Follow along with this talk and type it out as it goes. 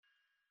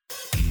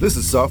This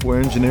is Software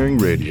Engineering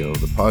Radio,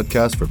 the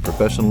podcast for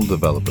professional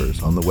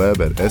developers on the web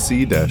at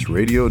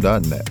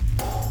se-radio.net.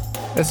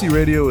 SE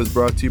Radio is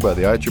brought to you by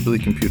the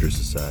IEEE Computer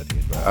Society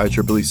and by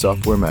IEEE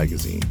Software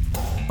Magazine.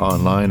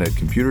 Online at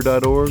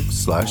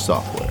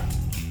computer.org/software.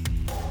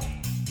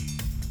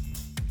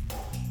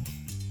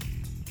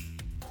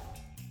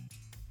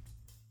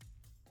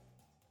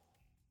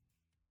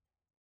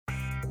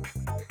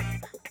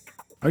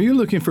 Are you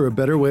looking for a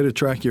better way to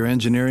track your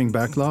engineering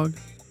backlog?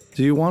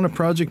 Do you want a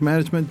project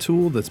management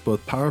tool that's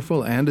both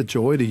powerful and a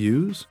joy to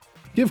use?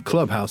 Give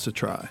Clubhouse a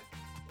try.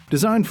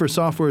 Designed for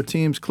software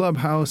teams,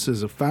 Clubhouse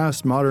is a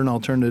fast, modern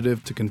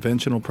alternative to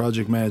conventional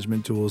project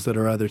management tools that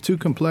are either too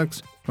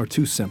complex or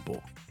too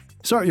simple.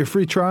 Start your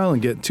free trial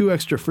and get 2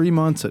 extra free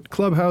months at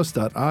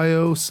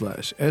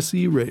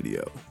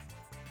clubhouse.io/SERadio.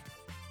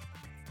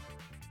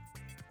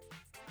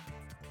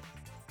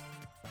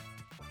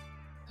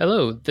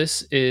 Hello,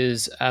 this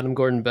is Adam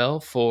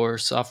Gordon-Bell for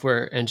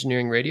Software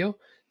Engineering Radio.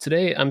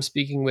 Today I'm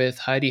speaking with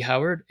Heidi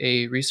Howard,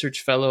 a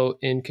research fellow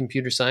in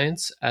computer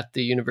science at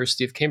the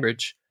University of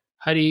Cambridge.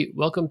 Heidi,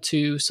 welcome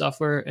to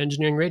Software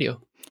Engineering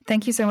Radio.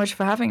 Thank you so much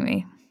for having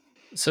me.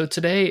 So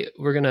today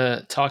we're going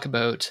to talk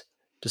about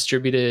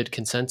distributed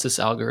consensus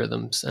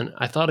algorithms, and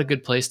I thought a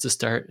good place to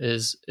start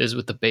is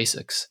with the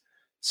basics.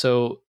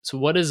 So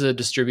what is a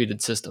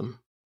distributed system?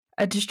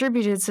 A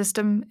distributed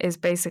system is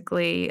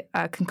basically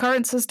a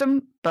concurrent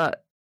system,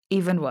 but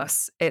even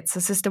worse. It's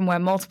a system where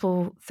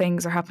multiple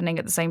things are happening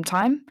at the same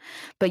time,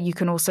 but you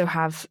can also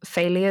have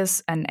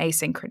failures and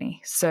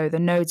asynchrony. So the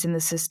nodes in the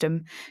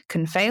system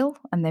can fail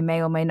and they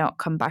may or may not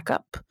come back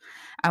up.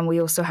 And we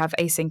also have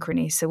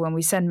asynchrony. So when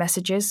we send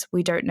messages,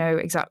 we don't know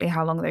exactly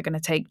how long they're going to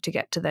take to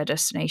get to their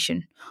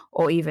destination,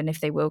 or even if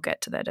they will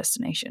get to their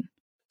destination.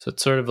 So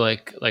it's sort of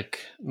like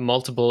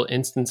multiple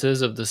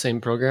instances of the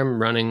same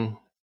program running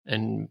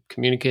and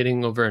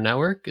communicating over a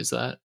network, is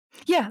that?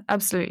 Yeah,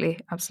 absolutely.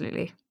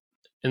 Absolutely.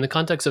 In the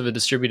context of a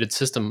distributed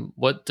system,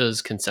 what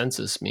does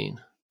consensus mean?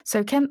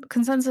 So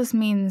consensus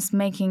means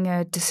making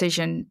a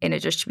decision in a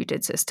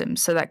distributed system.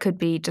 So that could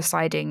be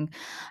deciding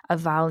a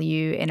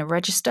value in a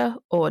register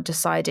or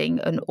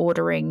deciding an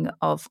ordering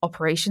of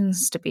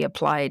operations to be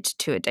applied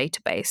to a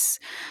database.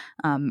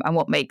 And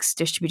what makes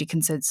distributed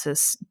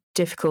consensus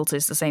difficult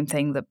is the same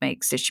thing that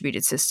makes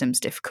distributed systems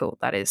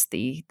difficult. That is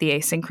the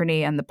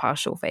asynchrony and the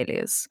partial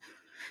failures.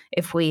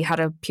 If we had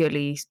a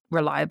purely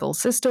reliable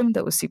system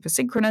that was super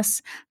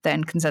synchronous,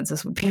 then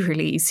consensus would be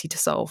really easy to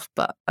solve.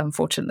 But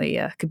unfortunately,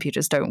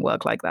 computers don't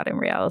work like that in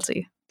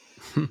reality.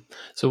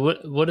 So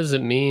what does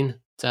it mean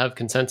to have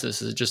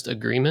consensus? Is it just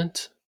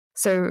agreement?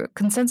 So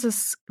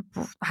consensus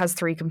has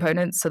 3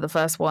 components. So the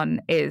first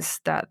one is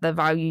that the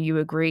value you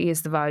agree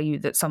is the value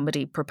that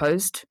somebody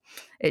proposed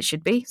it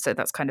should be. So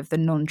that's kind of the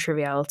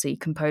non-triviality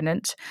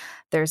component.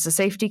 There's a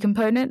safety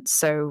component.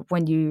 So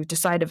when you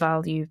decide a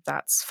value,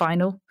 that's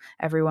final.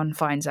 Everyone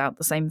finds out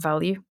the same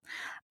value.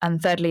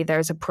 And thirdly,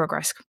 there's a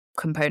progress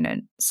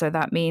component. So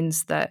that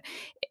means that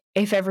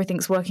if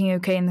everything's working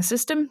okay in the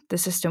system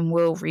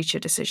will reach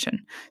a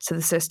decision. So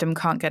the system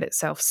can't get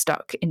itself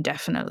stuck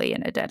indefinitely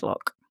in a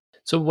deadlock.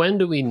 So when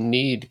do we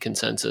need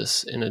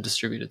consensus in a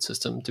distributed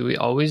system? Do we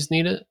always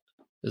need it?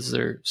 Is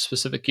there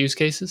specific use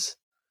cases?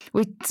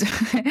 We're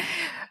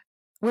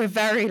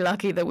very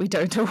lucky that we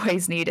don't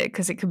always need it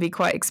because it can be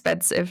quite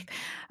expensive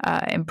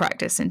in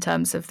practice in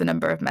terms of the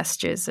number of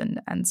messages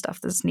and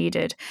stuff that's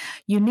needed.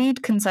 You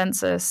need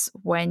consensus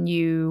when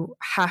you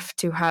have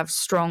to have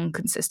strong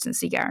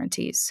consistency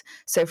guarantees.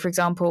 So, for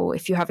example,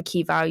 if you have a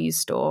key value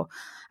store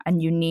and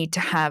you need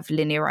to have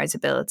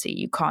linearizability,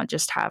 you can't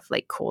just have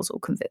like causal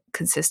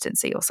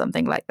consistency or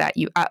something like that.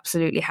 You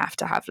absolutely have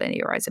to have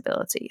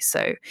linearizability.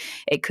 So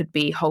it could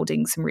be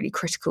holding some really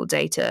critical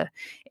data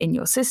in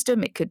your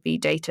system. It could be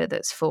data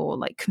that's for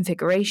like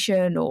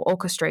configuration or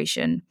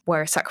orchestration,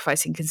 where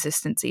sacrificing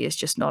consistency is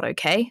just not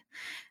okay.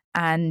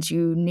 And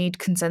you need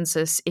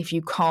consensus if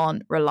you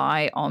can't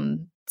rely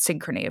on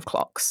synchrony of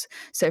clocks.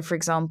 So, for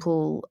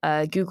example,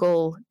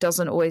 Google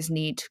doesn't always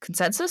need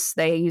consensus.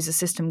 They use a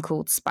system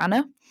called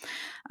Spanner.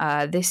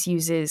 This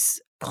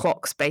uses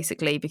clocks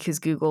basically because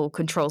Google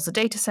controls the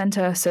data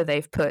center. So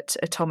they've put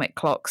atomic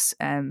clocks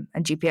and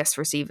GPS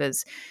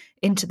receivers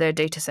into their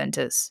data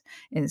centers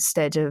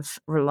instead of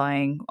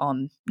relying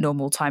on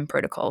normal time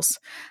protocols.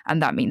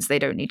 And that means they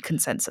don't need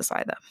consensus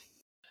either.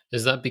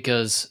 Is that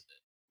because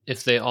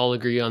if they all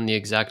agree on the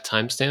exact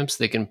timestamps,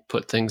 they can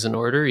put things in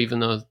order, even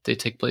though they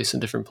take place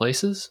in different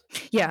places?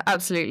 Yeah,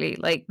 absolutely.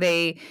 Like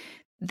they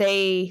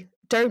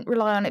don't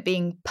rely on it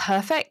being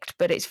perfect,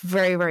 but it's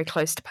very, very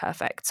close to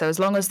perfect. So as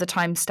long as the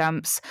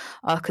timestamps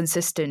are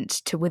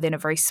consistent to within a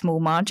very small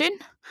margin,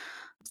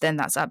 then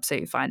that's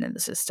absolutely fine and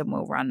the system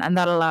will run. And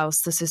that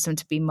allows the system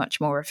to be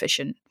much more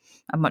efficient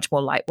and much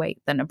more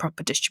lightweight than a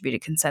proper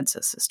distributed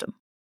consensus system.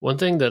 One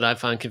thing that I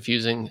find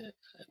confusing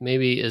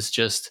maybe is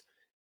just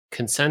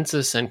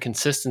consensus and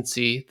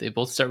consistency. They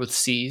both start with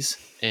C's.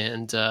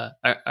 And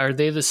are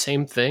they the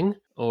same thing?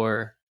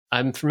 Or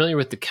I'm familiar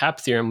with the CAP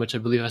theorem, which I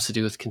believe has to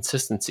do with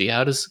consistency.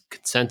 How does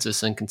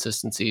consensus and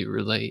consistency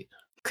relate?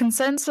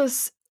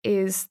 Consensus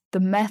is the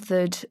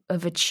method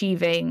of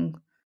achieving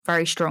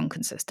very strong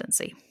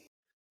consistency.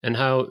 And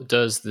how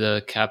does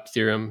the CAP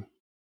theorem?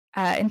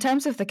 In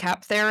terms of the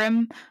CAP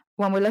theorem,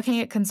 when we're looking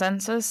at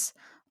consensus,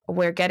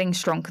 we're getting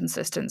strong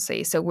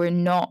consistency. So we're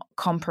not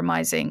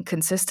compromising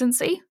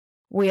consistency.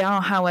 We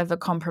are, however,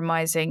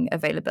 compromising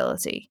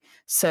availability.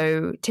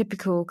 So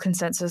typical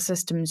consensus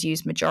systems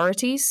use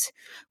majorities,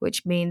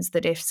 which means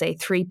that if, say,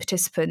 3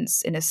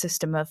 participants in a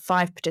system of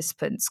 5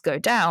 participants go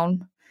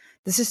down,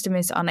 the system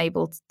is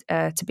unable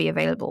to be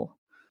available.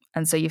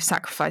 And so you've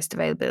sacrificed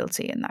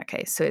availability in that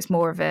case. So it's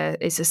more of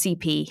it's a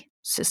CP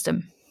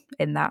system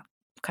in that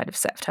kind of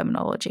set of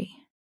terminology.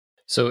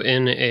 So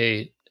in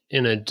a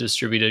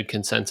distributed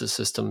consensus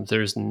system,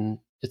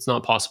 it's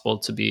not possible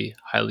to be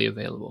highly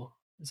available.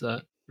 Is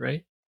that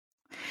right?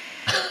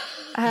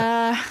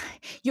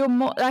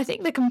 I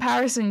think the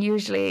comparison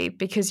usually,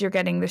 because you're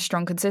getting the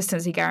strong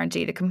consistency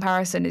guarantee, the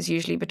comparison is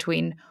usually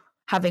between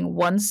having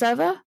one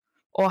server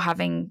or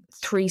having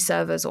 3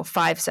 servers or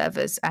 5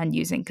 servers and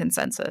using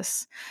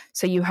consensus.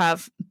 So you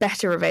have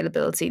better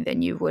availability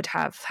than you would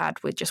have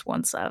had with just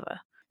one server.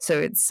 So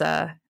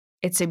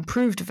it's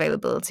improved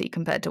availability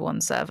compared to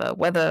one server.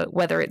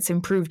 Whether it's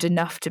improved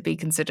enough to be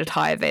considered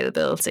high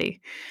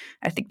availability,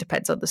 I think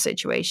depends on the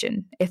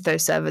situation. If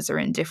those servers are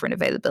in different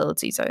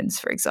availability zones,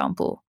 for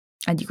example,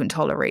 and you can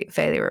tolerate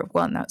failure of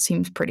one, that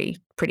seems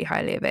pretty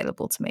highly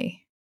available to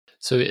me.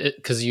 So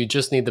because you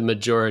just need the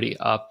majority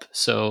up.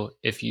 So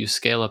if you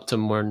scale up to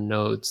more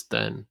nodes,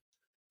 then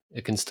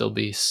it can still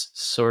be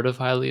sort of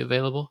highly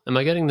available. Am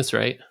I getting this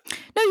right?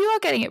 No, you are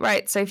getting it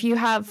right. So if you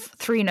have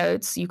 3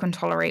 nodes, you can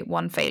tolerate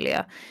 1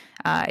 failure.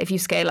 If you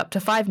scale up to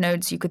 5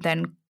 nodes, you could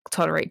then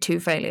tolerate 2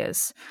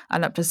 failures.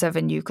 And up to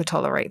 7, you could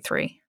tolerate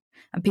 3.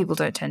 And people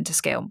don't tend to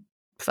scale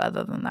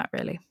further than that,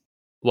 really.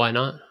 Why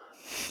not?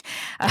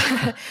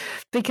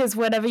 Because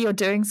whenever you're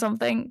doing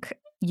something,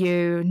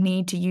 you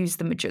need to use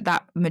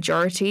that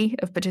majority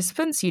of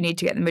participants. You need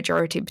to get the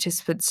majority of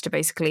participants to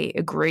basically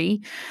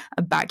agree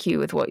and back you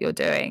with what you're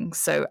doing.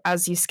 So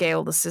as you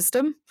scale the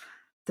system,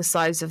 the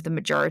size of the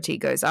majority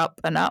goes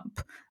up,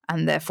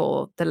 and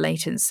therefore the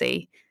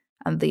latency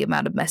and the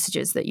amount of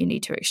messages that you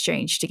need to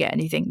exchange to get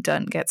anything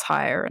done gets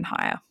higher and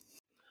higher.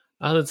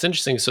 Oh, that's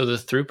interesting. So the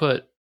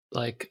throughput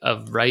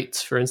of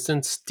writes, for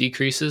instance,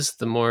 decreases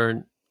the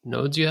more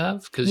nodes you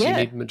have because you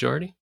need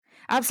majority?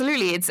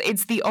 Absolutely.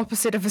 It's the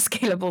opposite of a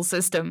scalable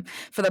system.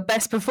 For the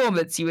best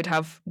performance, you would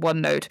have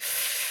 1 node.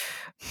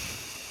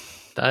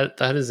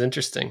 That is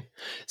interesting.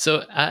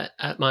 So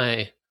at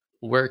my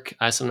work,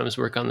 I sometimes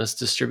work on this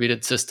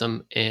distributed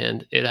system,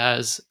 and it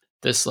has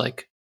this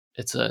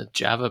it's a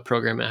Java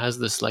program. It has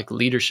this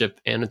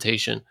leadership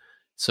annotation.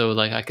 So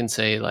I can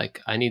say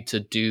I need to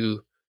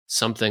do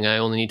something. I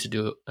need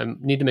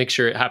to make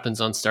sure it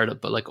happens on startup,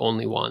 but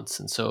only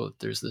once. And so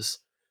there's this,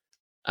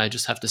 I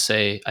just have to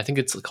say, I think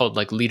it's called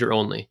leader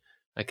only.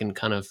 I can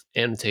kind of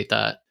annotate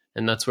that.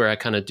 And that's where I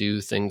kind of do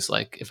things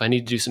if I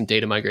need to do some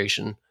data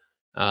migration,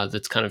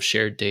 that's kind of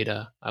shared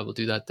data, I will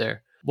do that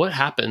there. What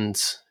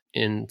happens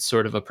in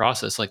sort of a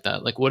process like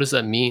that? What does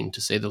that mean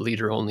to say the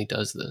leader only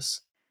does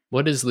this?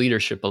 What is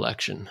leadership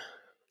election?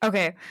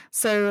 Okay,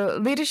 so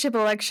leadership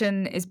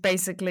election is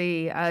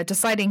basically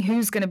deciding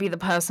who's going to be the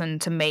person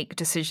to make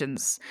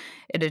decisions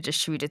in a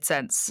distributed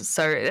sense.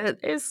 So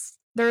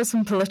there are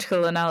some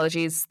political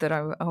analogies that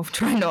I'll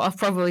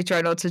probably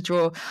try not to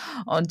draw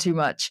on too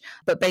much.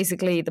 But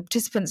basically, the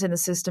participants in the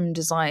system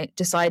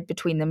decide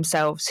between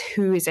themselves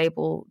who is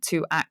able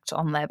to act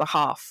on their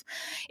behalf.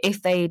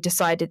 If they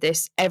decided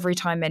this every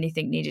time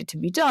anything needed to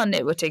be done,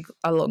 it would take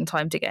a long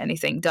time to get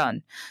anything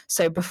done.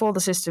 So before the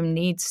system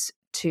needs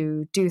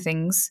to do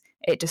things,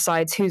 it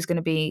decides who's going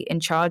to be in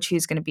charge,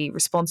 who's going to be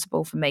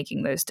responsible for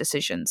making those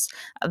decisions.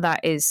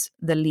 That is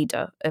the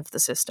leader of the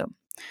system.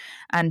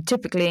 And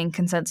typically in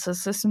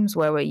consensus systems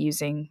where we're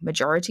using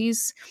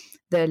majorities,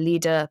 the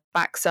leader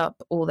backs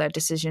up all their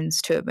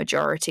decisions to a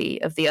majority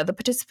of the other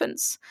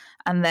participants.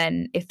 And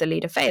then if the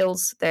leader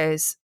fails,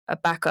 there's a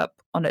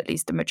backup on at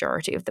least the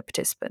majority of the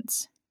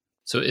participants.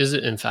 So is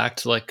it in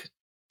fact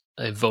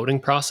a voting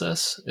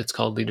process? It's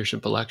called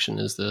leadership election.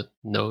 Is the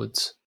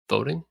nodes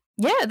voting?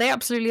 Yeah, they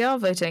absolutely are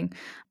voting.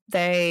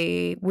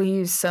 We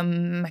use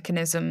some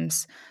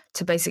mechanisms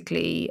to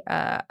basically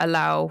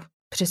allow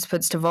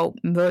participants to vote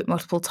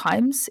multiple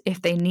times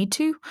if they need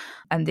to.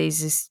 And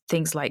these is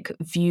things like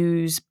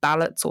views,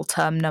 ballots, or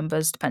term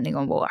numbers, depending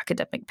on what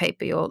academic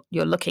paper you're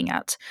looking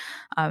at,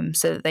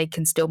 so that they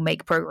can still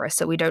make progress,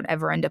 so we don't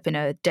ever end up in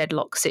a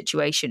deadlock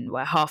situation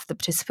where half the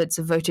participants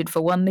have voted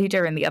for one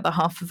leader and the other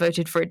half have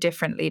voted for a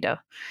different leader.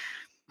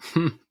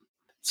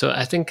 So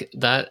I think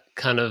that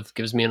kind of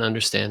gives me an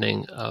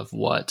understanding of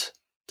what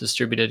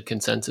distributed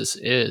consensus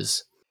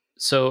is.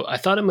 So I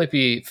thought it might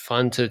be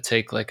fun to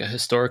take a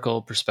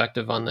historical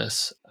perspective on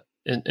this,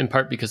 in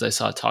part because I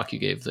saw a talk you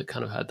gave that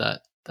kind of had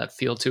that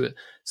feel to it.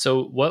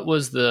 So what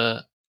was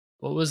the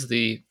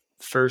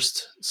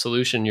first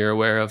solution you're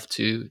aware of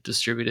to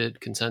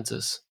distributed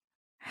consensus?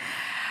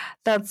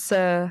 That's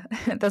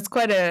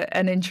quite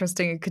an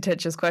interesting and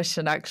contentious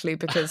question, actually,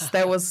 because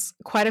there was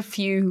quite a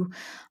few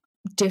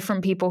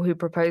different people who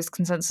proposed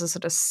consensus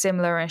at a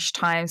similar-ish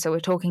time. So we're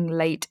talking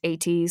late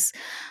 80s.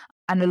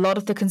 And a lot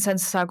of the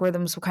consensus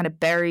algorithms were kind of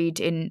buried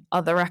in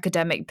other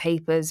academic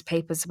papers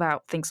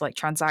about things like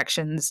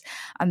transactions,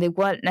 and they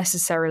weren't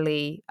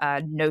necessarily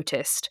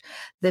noticed.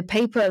 The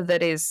paper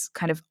that is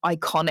kind of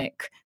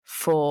iconic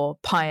for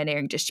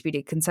pioneering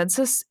distributed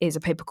consensus is a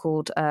paper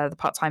called The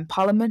Part-Time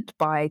Parliament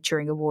by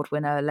Turing Award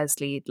winner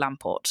Leslie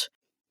Lamport.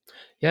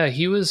 Yeah,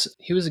 he was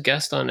a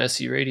guest on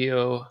SE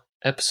Radio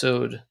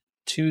episode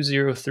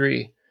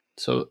 203.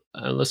 So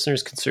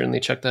listeners can certainly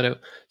check that out.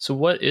 So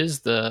what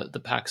is the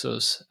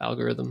Paxos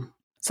algorithm?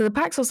 So the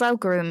Paxos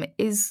algorithm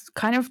is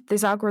kind of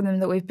this algorithm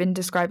that we've been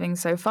describing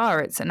so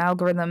far. It's an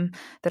algorithm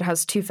that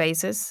has two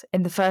phases.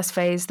 In the first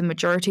phase, the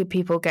majority of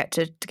people get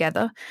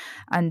together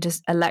and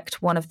just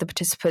elect one of the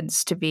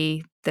participants to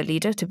be the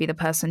leader, to be the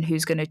person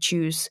who's going to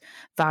choose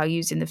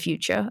values in the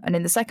future. And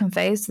in the second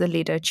phase, the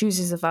leader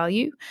chooses a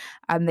value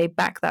and they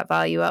back that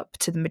value up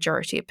to the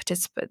majority of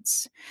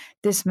participants.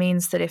 This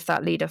means that if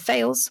that leader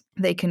fails,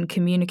 they can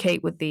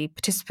communicate with the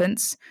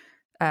participants.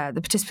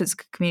 The participants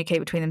can communicate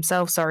between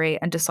themselves,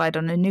 and decide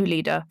on a new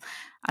leader.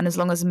 And as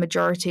long as a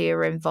majority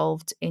are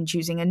involved in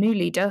choosing a new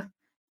leader,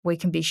 we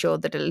can be sure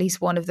that at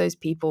least one of those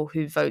people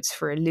who votes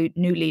for a new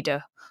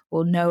leader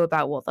will know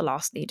about what the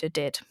last leader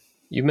did.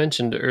 You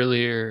mentioned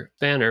earlier,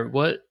 Banner,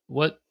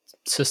 what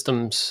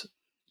systems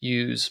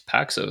use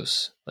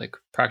Paxos, like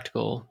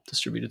practical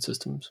distributed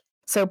systems?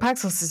 So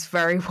Paxos is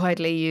very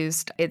widely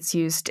used. It's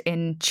used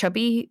in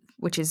Chubby,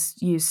 which is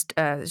used,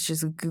 it's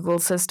just a Google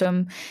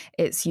system.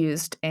 It's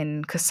used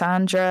in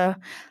Cassandra.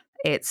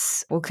 We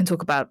can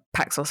talk about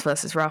Paxos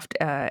versus Raft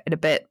in a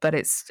bit, but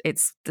it's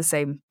the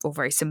same or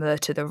very similar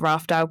to the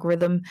Raft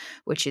algorithm,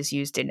 which is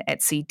used in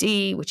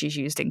etcd, which is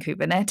used in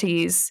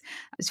Kubernetes.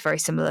 It's very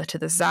similar to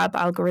the Zab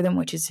algorithm,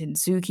 which is in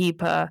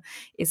Zookeeper.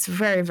 It's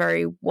very,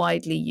 very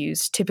widely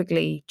used,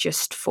 typically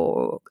just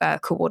for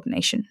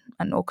coordination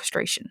and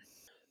orchestration.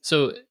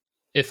 So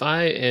if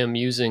I am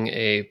using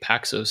a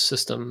Paxos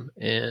system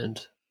and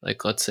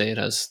like, let's say it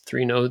has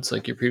 3 nodes,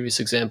 like your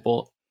previous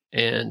example,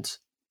 and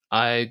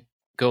I'm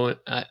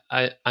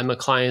a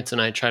client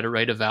and I try to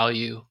write a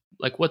value,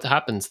 like what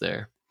happens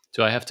there?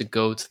 Do I have to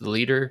go to the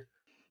leader?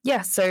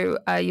 Yeah, so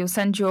you'll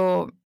send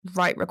your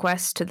write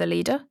request to the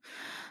leader.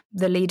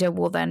 The leader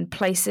will then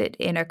place it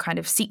in a kind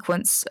of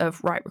sequence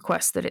of write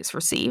requests that it's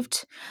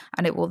received,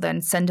 and it will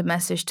then send a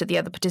message to the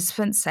other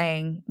participants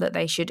saying that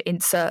they should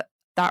insert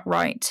that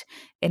write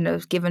in a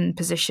given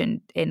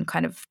position in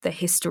kind of the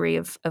history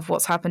of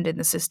what's happened in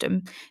the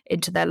system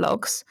into their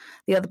logs.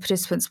 The other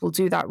participants will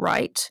do that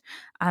write,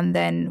 and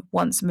then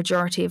once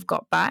majority have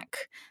got back,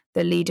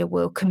 the leader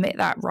will commit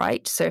that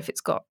write. So if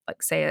it's got,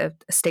 like, say, a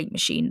state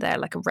machine there,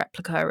 like a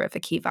replica of a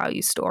key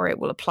value store, it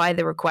will apply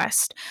the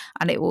request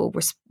and it will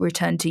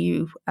return to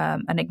you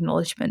an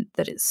acknowledgement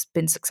that it's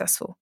been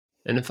successful.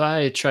 And if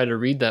I try to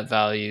read that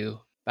value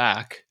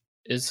back,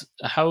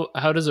 how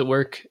does it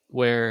work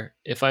where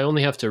if I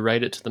only have to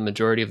write it to the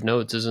majority of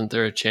nodes, isn't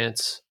there a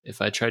chance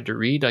if I tried to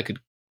read, I could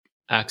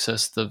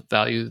access the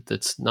value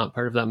that's not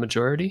part of that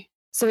majority?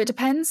 So it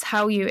depends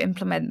how you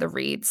implement the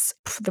reads.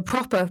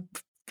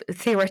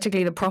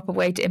 Theoretically, the proper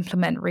way to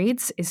implement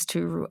reads is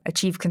to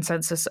achieve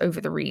consensus over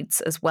the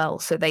reads as well.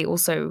 So they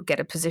also get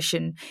a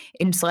position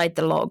inside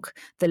the log.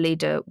 The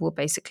leader will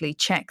basically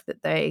check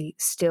that they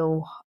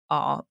still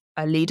are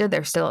a leader,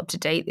 they're still up to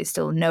date, they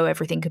still know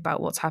everything about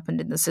what's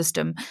happened in the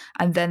system,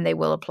 and then they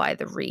will apply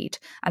the read.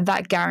 And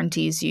that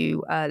guarantees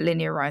you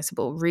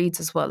linearizable reads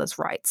as well as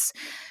writes.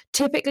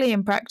 Typically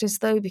in practice,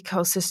 though,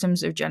 because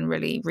systems are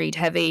generally read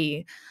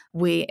heavy,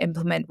 we're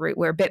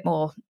a bit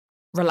more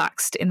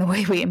relaxed in the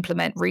way we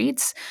implement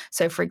reads.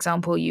 So, for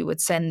example, you would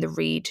send the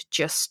read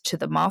just to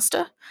the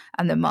master,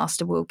 and the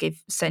master will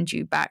send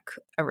you back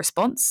a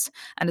response.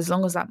 And as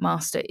long as that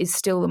master is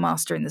still the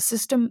master in the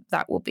system,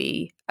 that will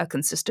be a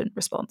consistent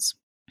response.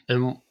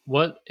 And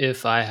what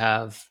if I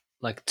have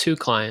like 2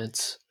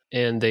 clients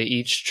and they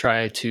each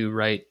try to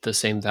write the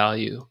same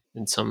value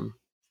in some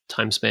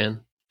time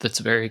span that's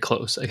very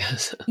close, I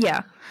guess?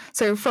 Yeah.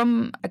 So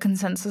from a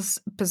consensus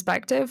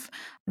perspective,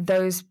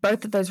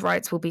 both of those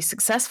writes will be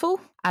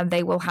successful and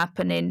they will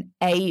happen in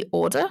a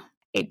order.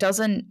 It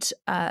doesn't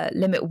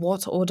limit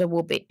what order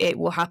it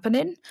will happen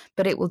in,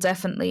 but it will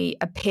definitely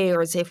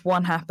appear as if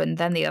one happened,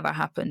 then the other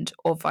happened,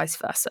 or vice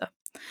versa.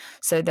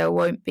 So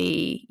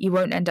you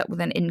won't end up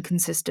with an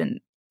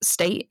inconsistent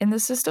state in the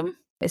system.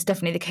 It's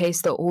definitely the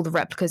case that all the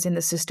replicas in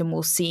the system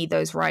will see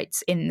those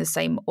writes in the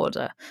same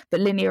order. But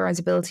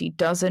linearizability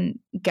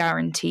doesn't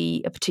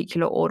guarantee a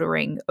particular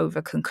ordering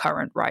over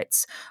concurrent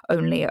writes,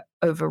 only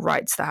over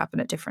writes that happen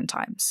at different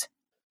times.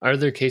 Are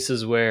there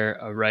cases where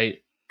a write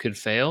could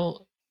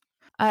fail?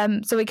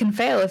 So it can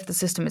fail if the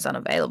system is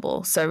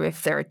unavailable. So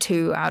if there are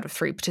 2 out of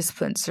 3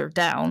 participants are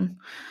down,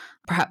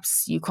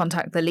 perhaps you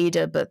contact the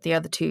leader, but the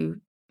other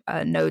 2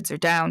 nodes are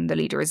down, the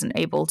leader isn't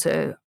able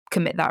to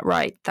commit that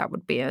write, that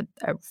would be a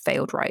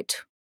failed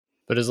write.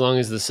 But as long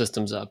as the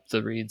system's up,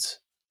 the reads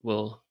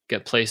will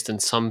get placed in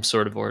some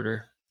sort of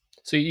order.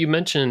 So you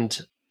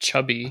mentioned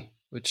Chubby,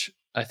 which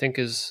I think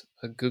is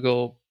a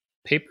Google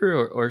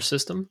paper or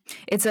system?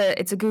 It's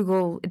a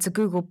Google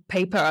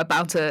paper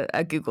about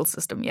a Google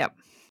system. Yep.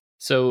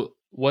 So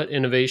what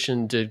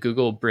innovation did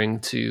Google bring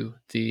to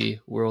the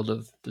world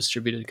of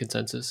distributed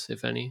consensus,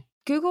 if any?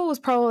 Google was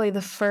probably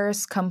the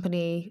first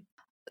company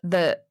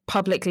that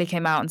publicly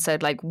came out and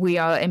said, like, we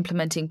are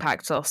implementing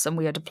Paxos and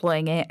we are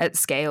deploying it at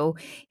scale.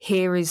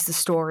 Here is the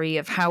story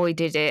of how we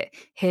did it.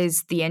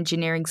 Here's the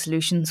engineering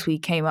solutions we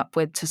came up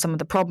with to some of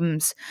the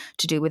problems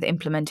to do with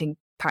implementing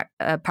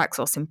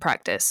Paxos in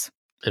practice.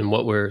 And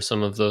what were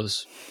some of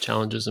those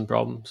challenges and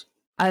problems?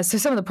 So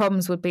some of the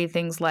problems would be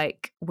things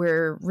like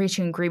we're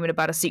reaching agreement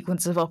about a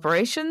sequence of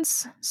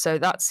operations. So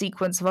that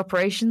sequence of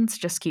operations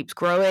just keeps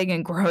growing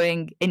and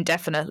growing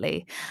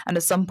indefinitely. And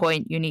at some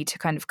point, you need to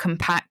kind of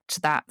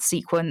compact that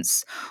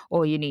sequence,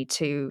 or you need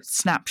to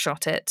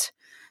snapshot it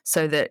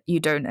so that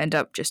you don't end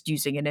up just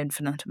using an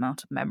infinite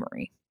amount of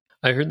memory.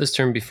 I heard this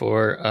term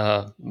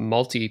before,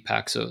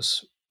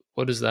 multi-Paxos.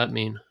 What does that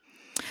mean?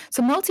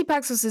 So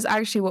multi-Paxos is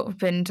actually what we've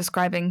been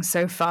describing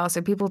so far.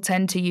 So people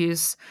tend to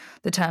use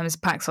the terms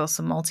Paxos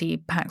and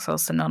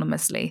multi-Paxos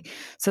synonymously.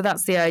 So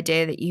that's the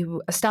idea that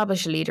you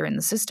establish a leader in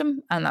the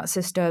system, and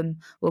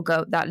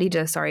that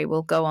leader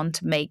will go on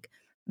to make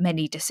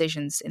many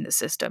decisions in the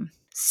system.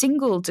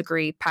 Single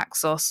degree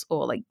Paxos,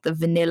 or like the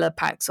vanilla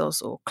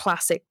Paxos or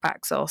classic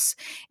Paxos,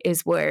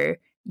 is where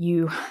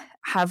you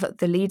have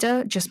the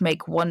leader just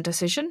make one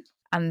decision,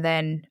 and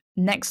then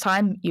next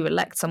time you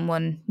elect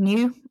someone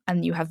new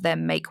and you have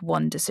them make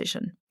one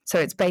decision. So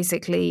it's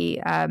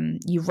basically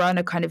you run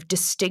a kind of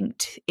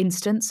distinct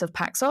instance of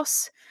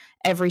Paxos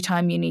every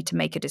time you need to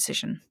make a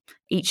decision.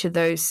 Each of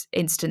those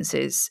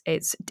instances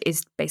is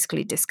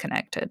basically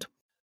disconnected.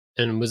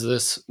 And was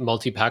this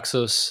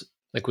multi-Paxos,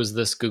 was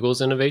this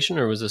Google's innovation,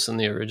 or was this in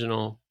the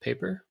original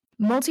paper?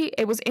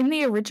 It was in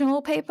the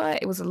original paper.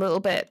 It was a little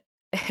bit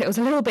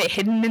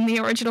hidden in the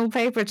original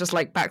paper, just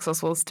like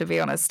Paxos was, to be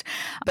honest.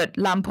 But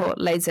Lamport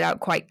lays it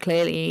out quite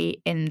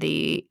clearly in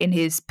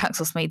his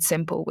Paxos Made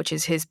Simple, which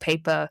is his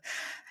paper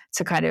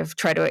to kind of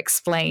try to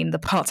explain the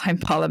part-time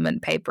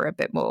Parliament paper a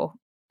bit more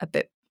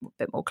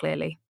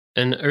clearly.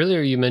 And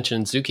earlier you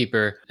mentioned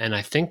Zookeeper, and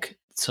I think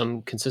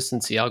some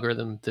consistency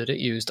algorithm that it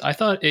used. I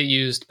thought it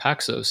used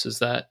Paxos. Is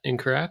that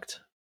incorrect?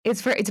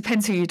 It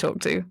depends who you talk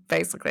to,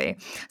 basically.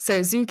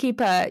 So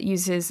Zookeeper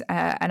uses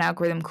an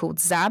algorithm called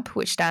ZAB,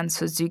 which stands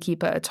for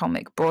Zookeeper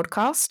Atomic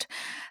Broadcast.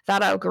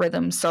 That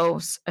algorithm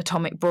solves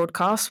atomic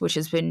broadcast, which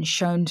has been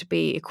shown to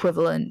be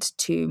equivalent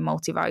to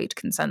multi-valued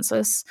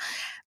consensus.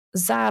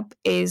 ZAB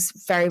is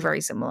very,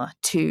 very similar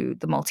to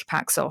the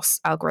multi-Paxos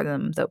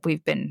algorithm that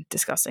we've been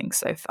discussing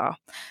so far.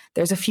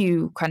 There's a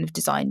few kind of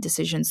design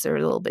decisions that are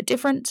a little bit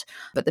different,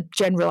 but the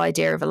general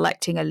idea of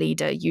electing a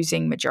leader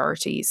using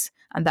majorities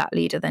and that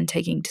leader then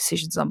taking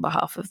decisions on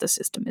behalf of the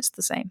system is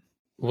the same.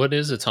 What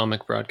is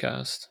atomic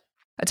broadcast?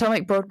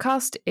 Atomic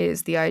broadcast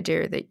is the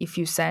idea that if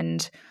you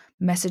send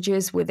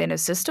messages within a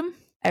system,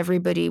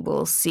 everybody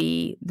will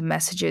see the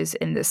messages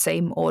in the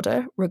same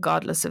order,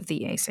 regardless of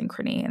the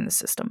asynchrony in the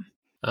system.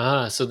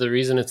 So the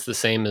reason it's the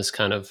same is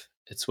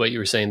it's what you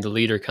were saying, the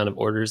leader kind of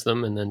orders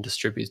them and then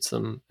distributes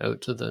them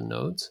out to the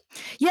nodes?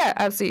 Yeah,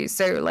 absolutely.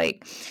 So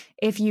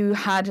if you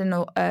had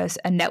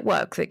a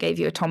network that gave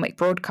you atomic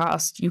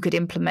broadcast, you could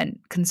implement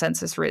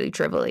consensus really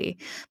trivially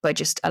by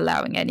just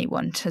allowing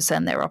anyone to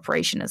send their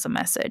operation as a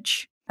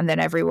message. And then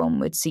everyone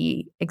would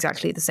see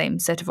exactly the same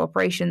set of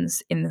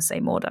operations in the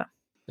same order.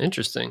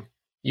 Interesting.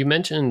 You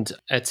mentioned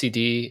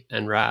etcd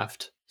and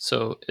Raft.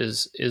 So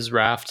is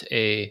Raft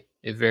a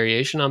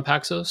variation on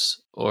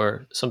Paxos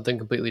or something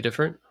completely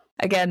different?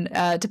 Again,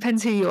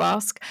 depends who you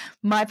ask.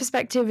 My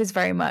perspective is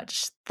very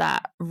much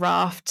that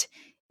Raft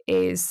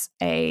is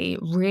a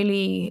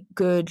really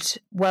good,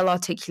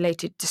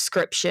 well-articulated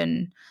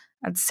description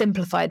and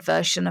simplified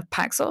version of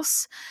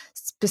Paxos,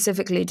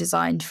 specifically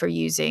designed for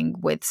using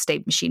with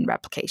state machine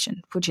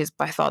replication, which is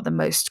by far the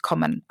most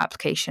common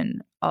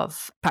application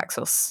of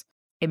Paxos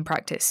in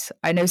practice.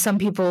 I know some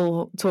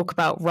people talk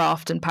about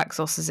Raft and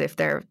Paxos as if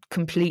they're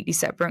completely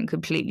separate and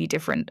completely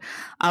different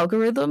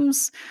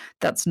algorithms.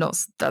 That's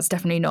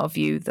definitely not a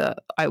view that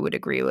I would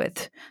agree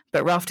with.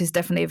 But Raft is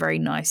definitely a very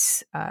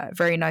nice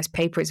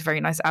paper. It's a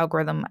very nice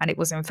algorithm, and it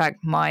was in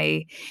fact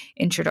my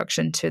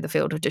introduction to the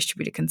field of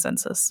distributed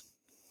consensus.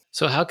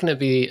 So how can it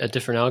be a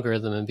different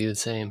algorithm and be the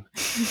same?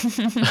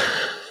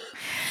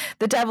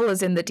 The devil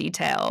is in the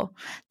detail.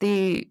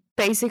 The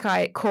basic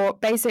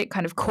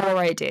kind of core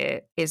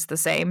idea is the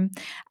same,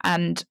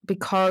 and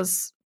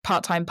because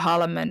part-time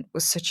Parliament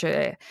was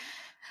so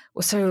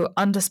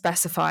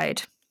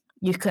underspecified,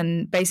 you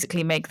can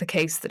basically make the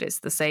case that it's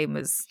the same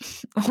as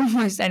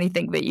almost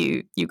anything that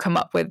you come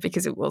up with,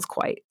 because it was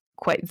quite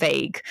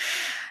vague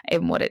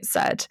in what it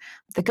said.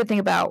 The good thing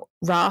about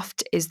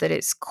Raft is that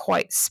it's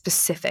quite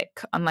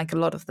specific, unlike a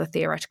lot of the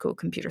theoretical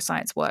computer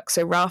science work.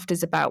 So Raft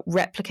is about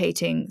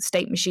replicating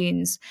state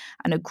machines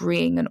and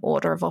agreeing an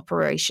order of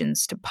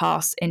operations to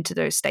pass into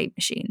those state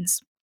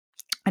machines.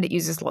 And it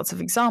uses lots of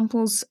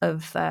examples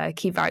of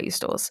key value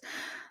stores.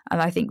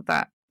 And I think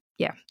that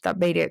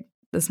made it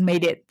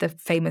the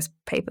famous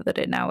paper that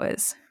it now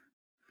is.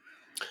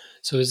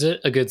 So is it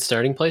a good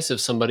starting place if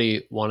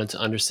somebody wanted to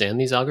understand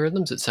these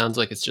algorithms? It sounds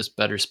like it's just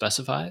better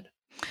specified.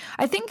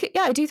 I think,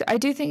 yeah, I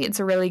do think it's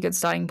a really good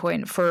starting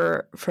point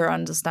for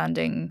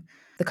understanding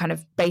the kind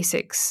of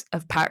basics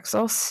of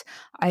Paxos.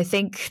 I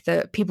think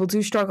that people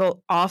do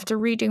struggle after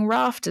reading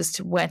Raft as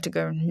to where to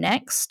go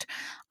next.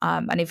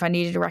 And if I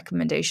needed a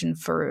recommendation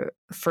for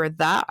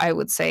that, I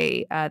would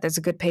say there's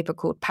a good paper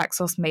called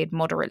Paxos Made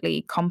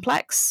Moderately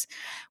Complex,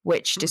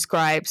 which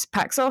describes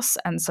Paxos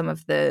and some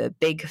of the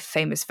big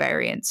famous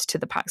variants to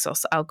the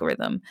Paxos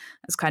algorithm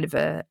as kind of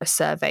a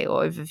survey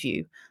or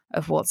overview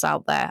of what's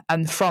out there.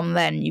 And from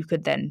then, you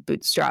could then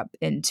bootstrap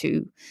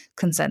into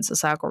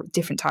consensus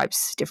different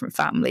types, different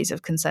families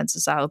of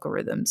consensus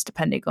algorithms,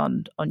 depending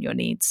on your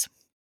needs.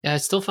 Yeah, I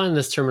still find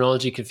this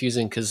terminology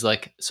confusing because,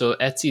 so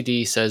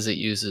etcd says it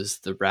uses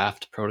the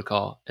Raft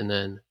protocol, and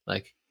then,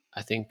 I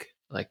think,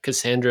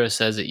 Cassandra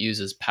says it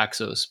uses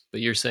Paxos,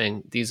 but you're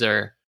saying these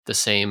are the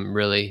same,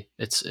 really?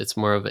 It's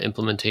more of an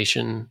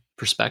implementation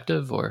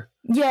perspective, or?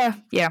 Yeah.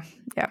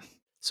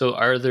 So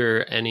are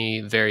there any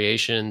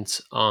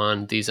variations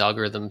on these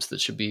algorithms that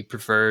should be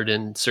preferred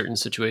in certain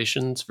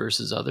situations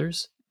versus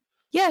others?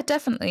 Yeah,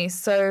 definitely.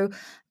 So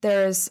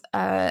there's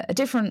a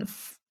different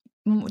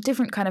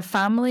kind of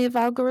family of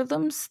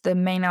algorithms. The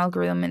main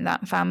algorithm in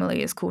that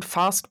family is called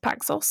fast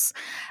Paxos,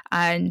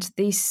 and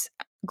this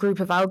group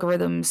of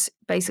algorithms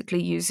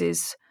basically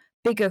uses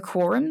bigger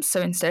quorums.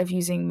 So instead of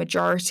using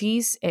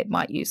majorities, it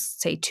might use,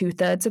 say,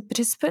 2/3 of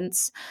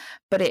participants,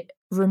 but it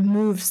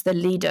removes the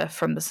leader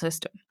from the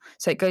system.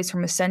 So it goes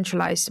from a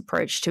centralized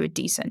approach to a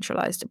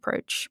decentralized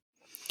approach.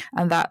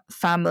 And that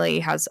family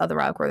has other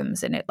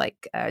algorithms in it,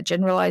 like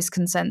generalized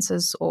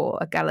consensus or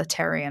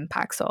egalitarian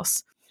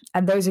Paxos.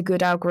 And those are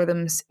good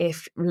algorithms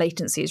if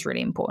latency is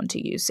really important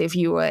to use. So if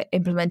you were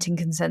implementing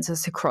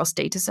consensus across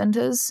data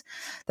centers,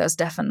 that's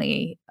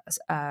definitely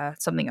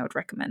something I would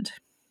recommend.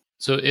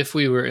 So if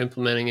we were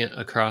implementing it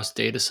across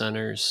data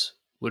centers,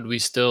 would we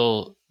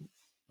still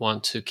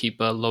want to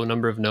keep a low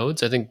number of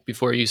nodes? I think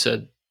before you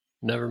said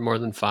never more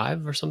than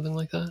 5 or something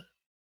like that.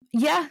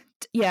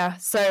 Yeah.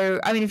 So,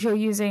 I mean, if you're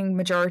using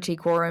majority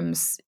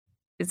quorums,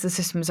 the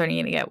system's only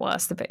going to get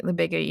worse the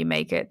bigger you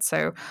make it.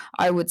 So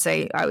I would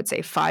say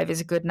 5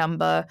 is a good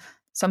number.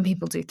 Some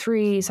people do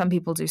 3, some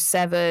people do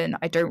 7.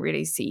 I don't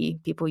really see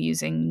people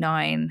using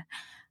 9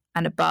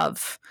 and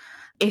above.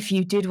 If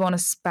you did want to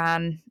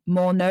span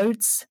more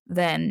nodes,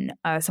 then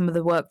some of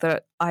the work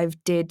that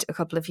I've did a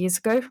couple of years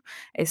ago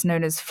is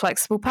known as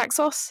flexible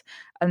Paxos.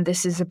 And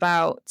this is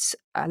about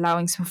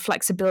allowing some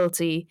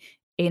flexibility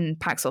in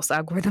Paxos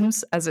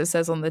algorithms, as it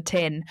says on the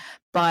tin,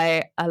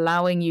 by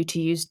allowing you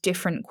to use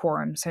different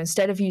quorums. So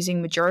instead of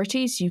using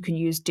majorities, you can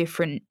use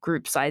different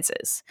group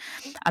sizes.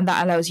 And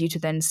that allows you to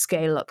then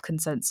scale up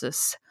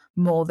consensus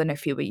more than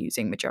if you were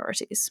using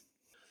majorities.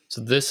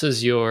 So this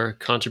is your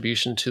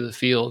contribution to the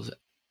field.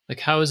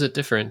 How is it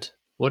different?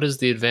 What is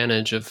the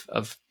advantage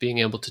of being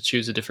able to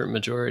choose a different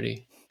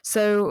majority?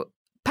 So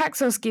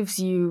Paxos gives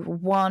you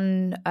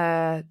one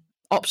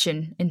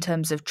option in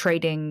terms of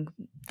trading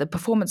the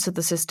performance of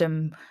the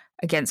system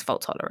against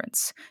fault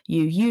tolerance.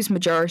 You use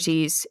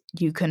majorities,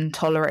 you can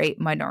tolerate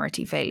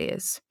minority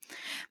failures.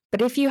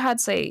 But if you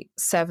had, say,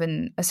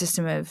 a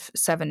system of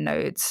 7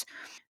 nodes,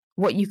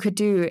 what you could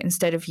do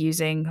instead of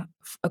using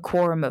a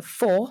quorum of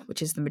 4,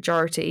 which is the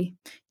majority,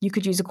 you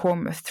could use a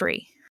quorum of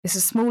 3. It's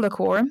a smaller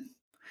quorum,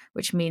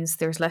 which means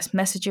there's less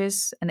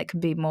messages and it can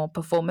be more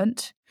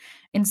performant.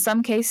 In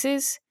some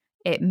cases,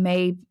 it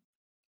may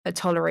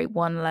tolerate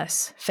 1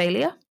 less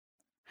failure.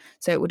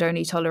 So it would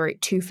only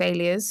tolerate 2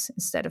 failures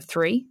instead of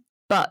 3.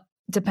 But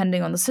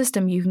depending on the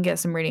system, you can get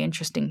some really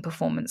interesting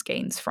performance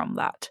gains from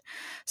that.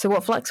 So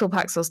what Flexible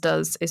Paxos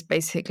does is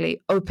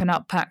basically open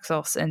up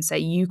Paxos and say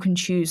you can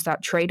choose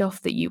that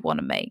trade-off that you want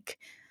to make,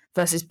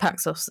 versus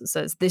Paxos that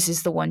says this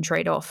is the one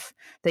trade-off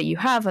that you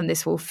have and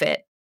this will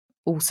fit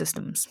all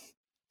systems.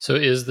 So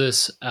is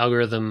this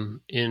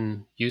algorithm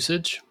in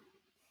usage?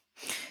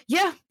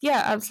 Yeah,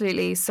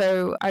 absolutely.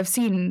 So I've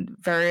seen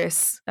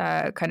various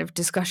kind of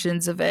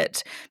discussions of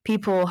it.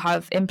 People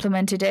have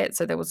implemented it.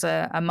 So there was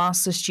a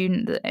master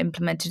student that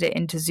implemented it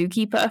into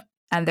Zookeeper.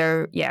 And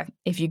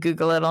if you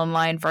Google it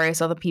online,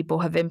 various other people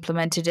have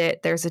implemented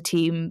it. There's a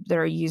team that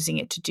are using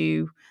it to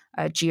do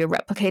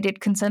geo-replicated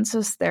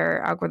consensus.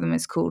 Their algorithm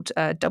is called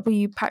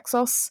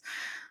WPaxos.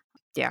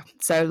 Yeah,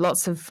 so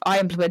I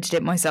implemented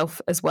it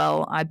myself as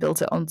well. I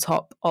built it on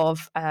top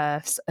of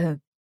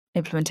an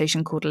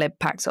implementation called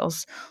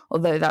libpaxos,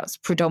 although that's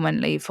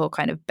predominantly for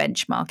kind of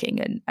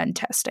benchmarking and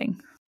testing.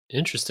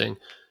 Interesting.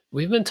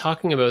 We've been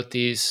talking about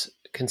these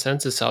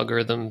consensus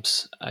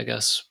algorithms, I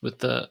guess, with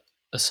the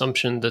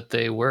assumption that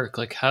they work.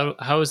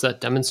 How is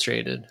that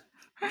demonstrated?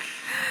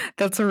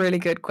 That's a really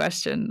good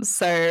question.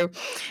 So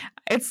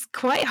it's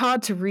quite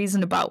hard to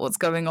reason about what's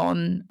going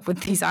on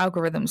with these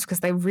algorithms because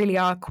they really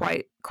are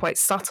quite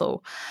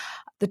subtle.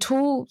 The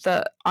tool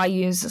that I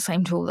use, the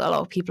same tool that a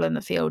lot of people in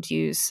the field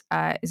use,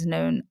 is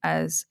known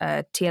as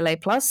TLA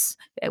Plus.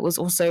 It was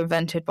also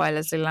invented by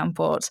Leslie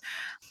Lamport.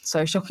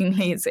 So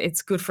shockingly,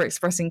 it's good for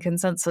expressing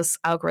consensus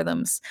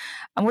algorithms.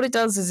 And what it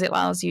does is it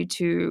allows you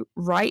to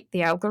write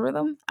the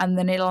algorithm, and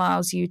then it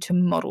allows you to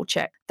model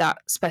check that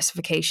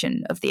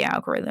specification of the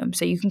algorithm.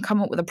 So you can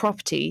come up with a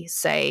property,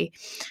 say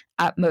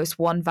at most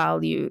one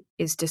value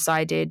is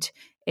decided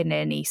in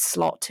any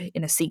slot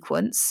in a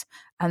sequence,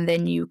 and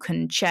then you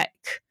can check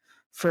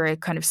for a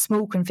kind of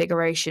small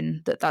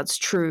configuration that that's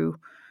true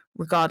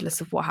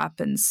regardless of what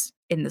happens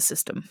in the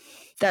system.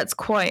 That's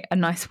quite a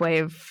nice way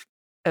of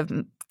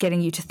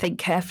getting you to think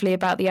carefully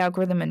about the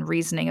algorithm and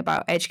reasoning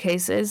about edge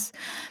cases,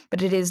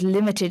 but it is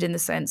limited in the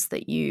sense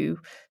that you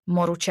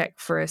model check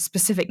for a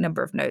specific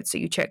number of nodes. So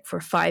you check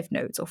for 5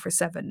 nodes or for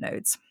 7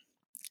 nodes.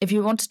 If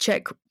you want to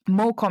check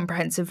more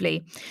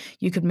comprehensively,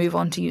 you could move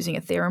on to using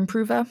a theorem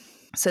prover.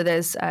 So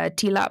there's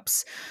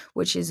TLAPS,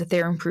 which is a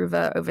theorem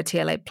prover over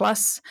TLA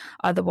plus.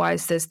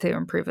 Otherwise, there's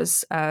theorem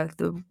provers.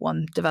 The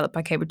one developed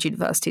by Cambridge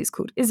University is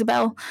called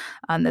Isabel,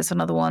 and there's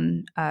another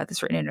one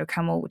that's written in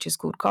OCaml, which is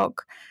called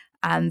COG.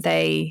 And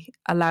they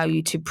allow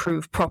you to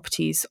prove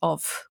properties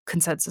of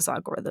consensus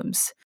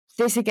algorithms.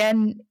 This,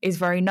 again, is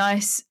very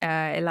nice.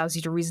 It allows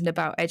you to reason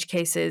about edge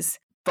cases,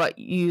 but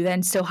you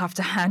then still have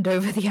to hand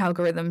over the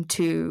algorithm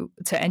to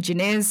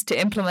engineers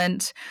to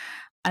implement,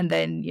 and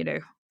then,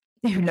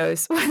 who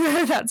knows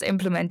whether that's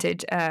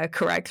implemented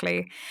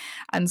correctly.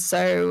 And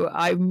so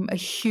I'm a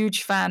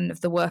huge fan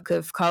of the work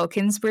of Carl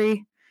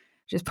Kinsbury,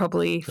 which is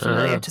probably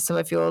familiar to some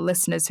of your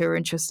listeners who are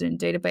interested in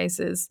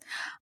databases,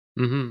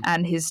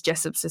 and his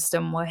Jessup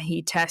system, where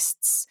he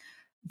tests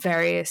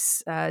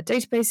various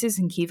databases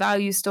and key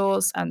value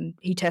stores, and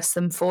he tests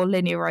them for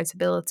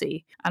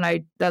linearizability.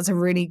 And that's a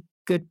really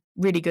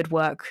good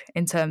work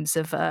in terms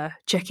of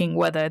checking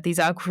whether these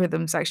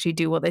algorithms actually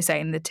do what they say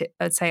in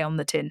say on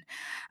the tin.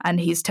 And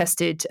he's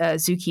tested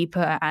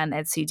Zookeeper and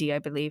etcd, I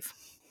believe.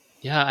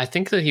 Yeah, I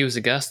think that he was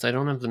a guest. I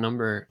don't have the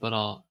number, but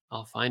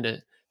I'll find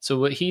it. So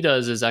what he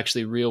does is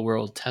actually real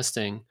world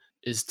testing.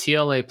 Is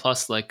TLA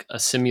plus like a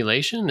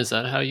simulation? Is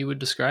that how you would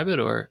describe it,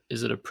 or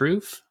is it a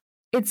proof?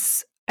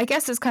 I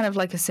guess it's kind of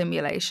like a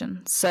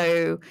simulation.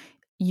 So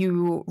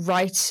you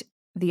write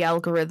the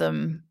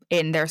algorithm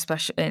in the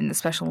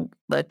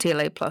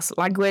TLA plus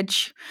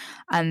language,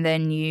 and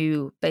then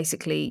you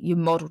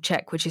model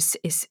check, which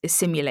is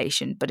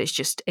simulation, but it's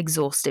just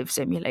exhaustive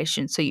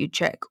simulation. So you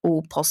check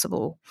all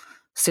possible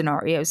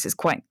scenarios. It's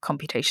quite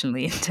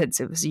computationally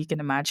intensive, as you can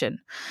imagine.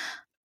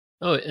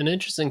 Oh, an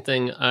interesting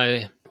thing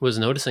I was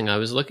noticing, I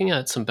was looking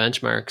at some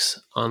benchmarks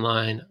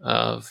online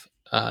of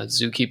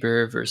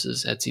Zookeeper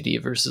versus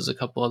etcd versus a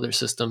couple other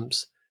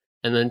systems,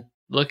 and then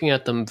looking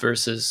at them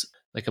versus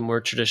like a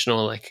more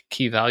traditional like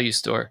key value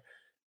store.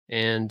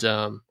 And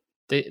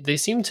they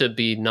seem to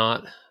be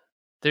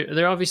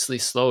they're obviously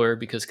slower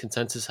because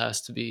consensus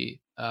has to be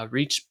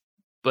reached,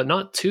 but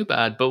not too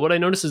bad. But what I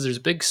notice is there's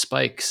big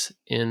spikes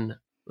in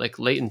like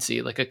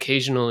latency, like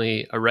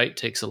occasionally a write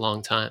takes a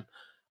long time.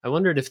 I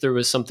wondered if there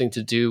was something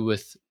to do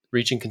with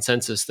reaching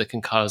consensus that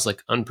can cause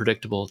like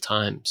unpredictable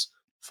times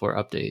for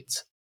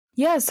updates.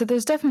 Yeah, so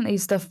there's definitely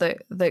stuff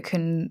that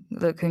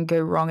can go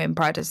wrong in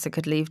practice that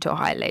could lead to a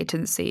high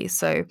latency.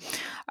 So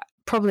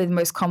probably the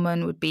most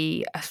common would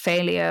be a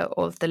failure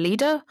of the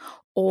leader,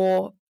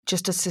 or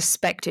just a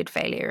suspected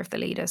failure of the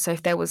leader. So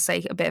if there was,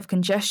 say, a bit of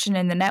congestion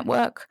in the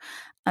network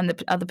and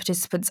the other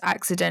participants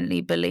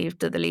accidentally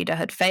believed that the leader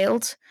had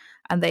failed,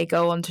 and they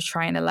go on to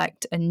try and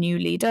elect a new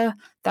leader,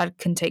 that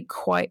can take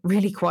quite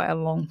a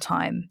long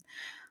time.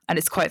 And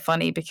it's quite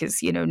funny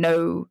because,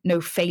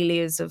 no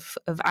failures of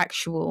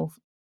actual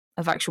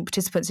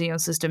participants in your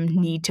system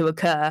need to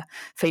occur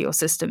for your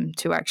system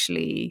to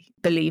actually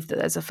believe that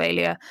there's a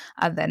failure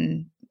and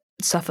then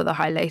suffer the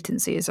high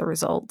latency as a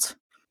result.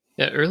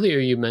 Yeah, earlier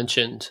you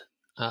mentioned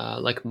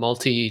like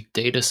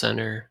multi-data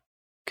center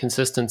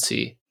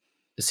consistency.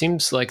 It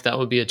seems like that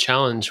would be a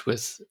challenge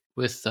with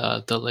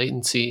the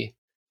latency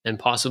and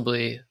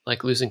possibly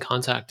like losing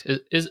contact.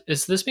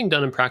 Is this being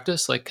done in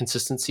practice, like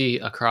consistency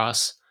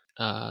across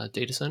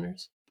data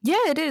centers?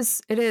 Yeah, it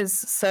is.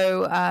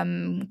 So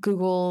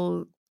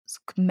Google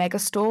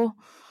Megastore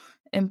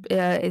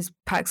implements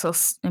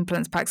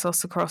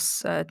Paxos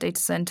across data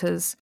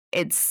centers.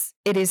 It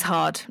is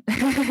hard.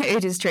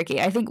 It is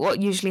tricky. I think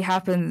what usually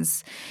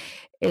happens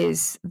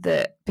is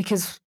that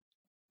because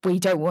we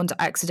don't want to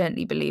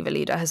accidentally believe a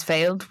leader has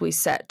failed, we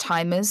set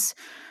timers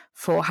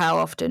for how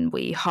often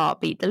we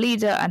heartbeat the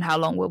leader and how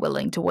long we're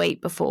willing to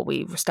wait before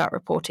we start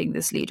reporting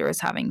this leader as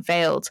having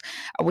failed.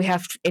 We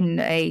have, in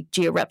a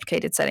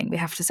geo-replicated setting, we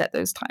have to set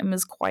those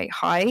timers quite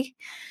high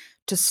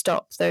to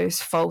stop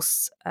those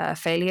false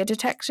failure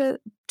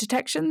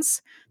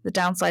detections. The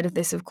downside of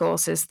this, of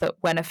course, is that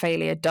when a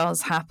failure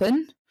does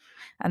happen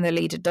and the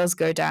leader does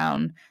go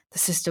down, the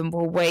system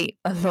will wait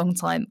a long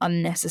time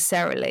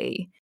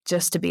unnecessarily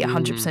just to be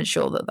 100%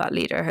 sure that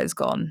leader has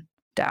gone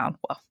down.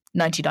 Well,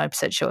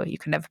 99% sure. You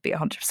can never be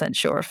 100%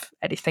 sure of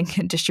anything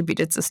in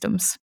distributed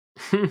systems.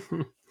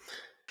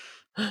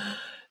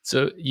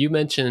 So you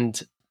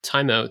mentioned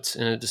timeouts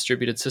in a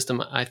distributed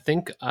system. I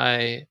think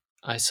I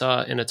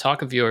saw in a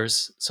talk of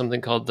yours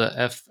something called the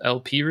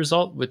FLP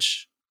result,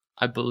 which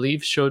I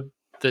believe showed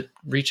that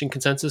reaching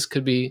consensus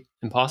could be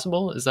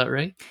impossible. Is that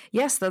right?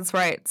 Yes, that's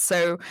right.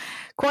 So,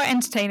 quite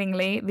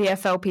entertainingly, the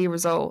FLP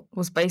result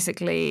was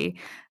basically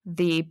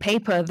the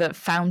paper that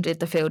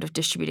founded the field of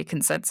distributed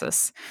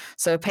consensus.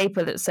 So, a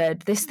paper that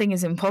said this thing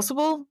is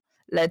impossible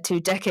led to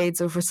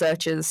decades of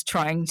researchers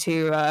trying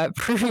to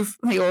prove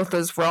the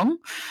authors wrong.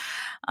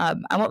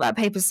 And what that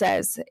paper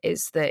says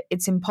is that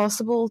it's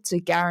impossible to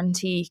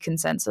guarantee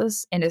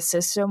consensus in a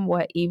system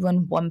where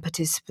even one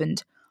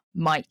participant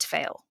might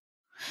fail.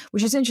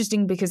 Which is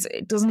interesting because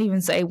it doesn't even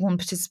say one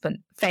participant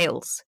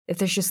fails. If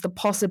there's just the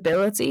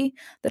possibility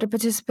that a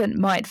participant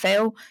might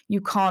fail, you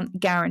can't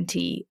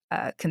guarantee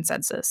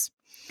consensus.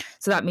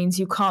 So that means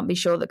you can't be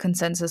sure that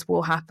consensus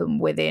will happen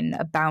within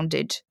a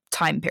bounded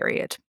time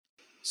period.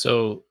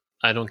 So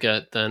I don't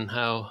get then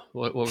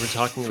what we're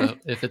talking about.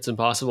 If it's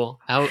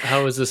impossible,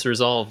 how is this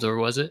resolved, or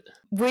was it?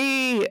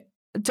 We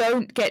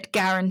don't get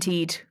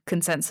guaranteed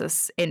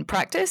consensus in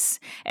practice.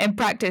 In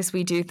practice,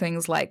 we do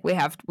things like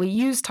we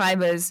use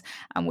timers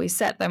and we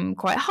set them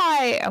quite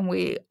high, and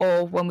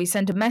or when we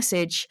send a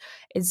message,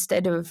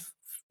 instead of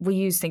we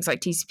use things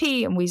like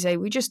TCP, and we say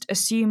we just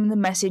assume the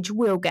message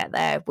will get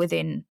there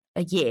within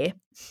a year.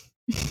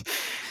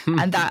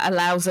 And that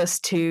allows us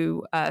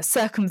to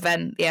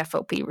circumvent the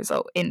FLP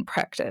result in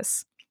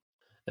practice.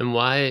 And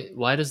why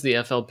does the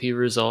FLP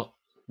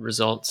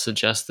result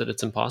suggest that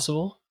it's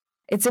impossible?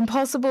 It's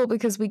impossible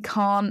because we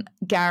can't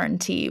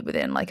guarantee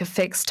within like a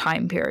fixed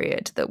time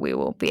period that we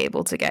will be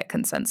able to get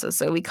consensus.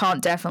 So we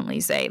can't definitely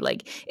say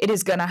like it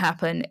is going to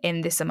happen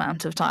in this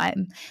amount of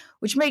time,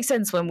 which makes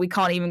sense when we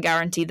can't even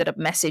guarantee that a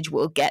message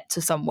will get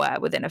to somewhere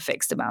within a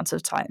fixed amount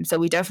of time. So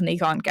we definitely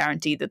can't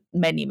guarantee that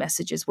many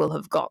messages will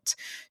have got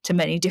to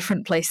many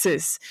different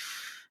places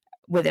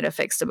within a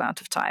fixed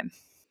amount of time.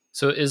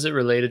 So is it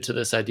related to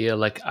this idea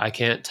like I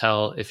can't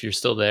tell if you're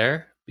still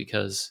there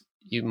because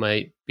you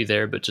might be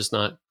there but just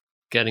not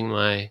getting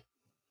my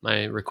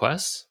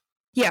requests?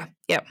 Yeah.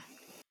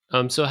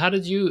 So how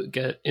did you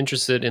get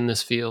interested in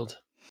this field?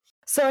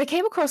 So I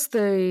came across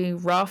the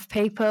Raft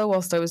paper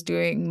whilst I was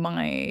doing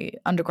my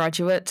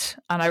undergraduate,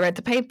 and I read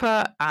the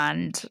paper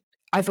and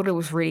I thought it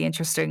was really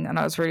interesting, and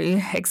I was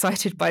really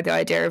excited by the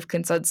idea of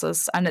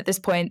consensus. And at this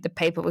point, the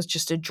paper was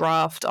just a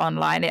draft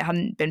online. It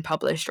hadn't been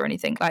published or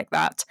anything like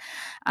that.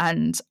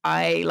 And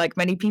I, like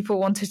many people,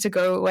 wanted to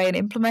go away and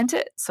implement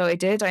it. So I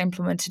did. I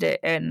implemented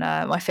it in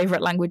my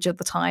favorite language at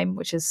the time,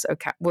 which is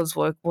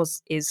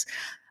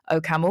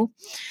OCaml.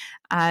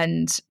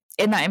 And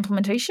in that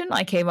implementation,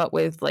 I came up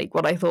with like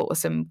what I thought were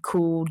some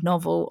cool,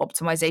 novel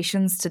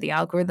optimizations to the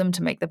algorithm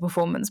to make the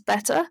performance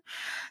better.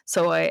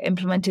 So I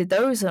implemented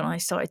those and I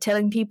started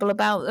telling people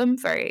about them.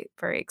 Very,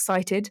 very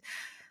excited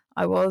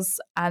I was.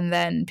 And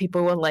then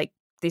people were like,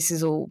 this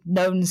is all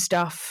known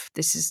stuff.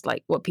 This is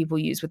like what people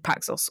use with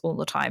Paxos all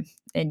the time.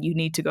 And you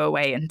need to go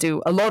away and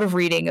do a lot of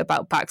reading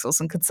about Paxos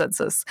and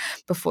consensus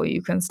before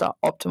you can start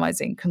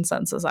optimizing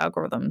consensus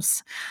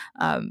algorithms.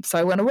 So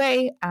I went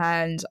away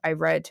and I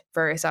read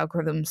various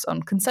algorithms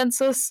on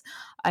consensus.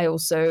 I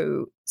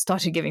also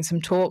started giving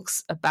some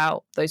talks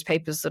about those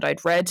papers that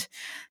I'd read,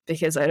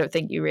 because I don't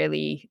think you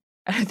really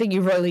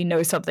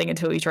know something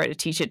until you try to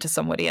teach it to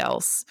somebody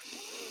else.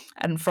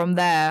 And from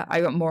there,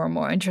 I got more and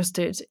more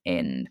interested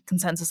in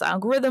consensus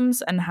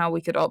algorithms and how we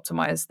could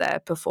optimize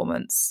their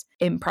performance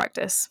in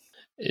practice.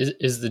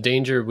 Is the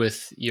danger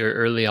with your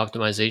early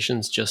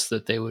optimizations just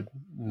that they would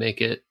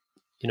make it,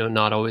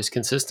 not always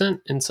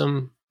consistent in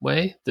some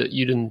way that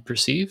you didn't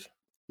perceive?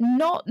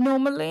 Not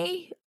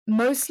normally.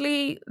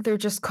 Mostly, they're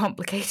just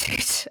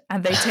complicated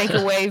and they take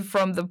away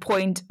from the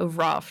point of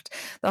Raft.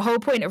 The whole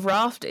point of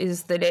Raft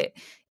is that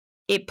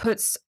it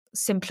puts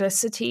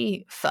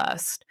simplicity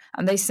first.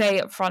 And they say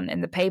up front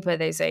in the paper,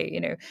 they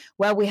say,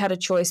 where we had a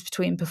choice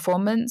between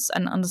performance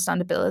and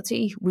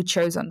understandability, we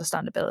chose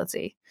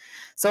understandability.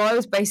 So I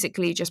was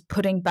basically just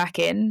putting back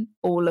in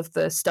all of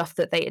the stuff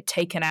that they had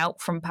taken out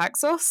from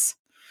Paxos,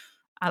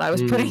 and I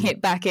was putting it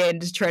back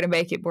in to try to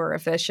make it more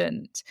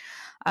efficient.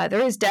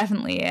 There is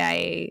definitely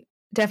a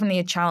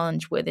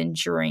challenge with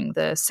ensuring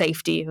the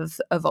safety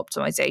of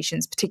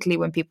optimizations, particularly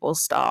when people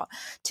start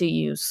to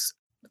use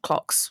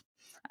clocks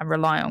and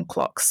rely on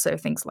clocks, so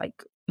things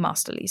like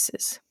master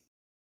leases.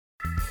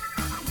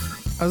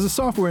 As a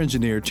software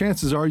engineer,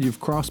 chances are you've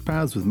crossed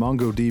paths with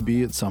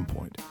MongoDB at some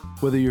point,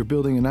 whether you're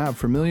building an app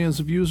for millions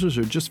of users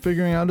or just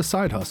figuring out a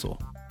side hustle.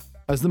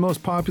 As the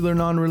most popular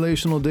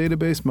non-relational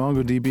database,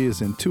 MongoDB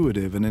is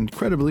intuitive and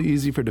incredibly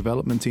easy for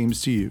development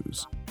teams to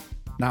use.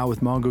 Now with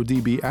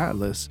MongoDB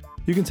Atlas,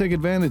 you can take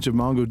advantage of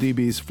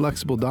MongoDB's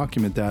flexible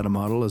document data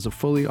model as a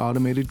fully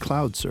automated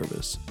cloud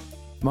service.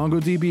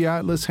 MongoDB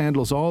Atlas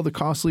handles all the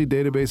costly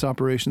database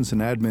operations and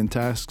admin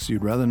tasks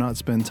you'd rather not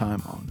spend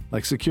time on,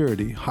 like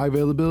security, high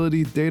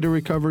availability, data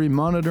recovery,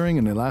 monitoring,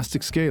 and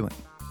elastic scaling.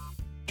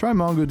 Try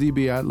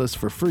MongoDB Atlas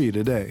for free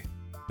today.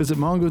 Visit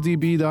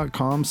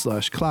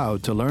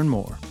mongodb.com/cloud to learn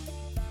more.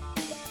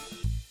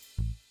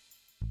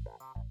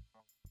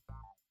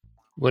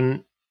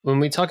 When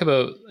we talk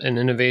about an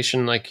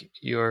innovation like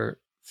your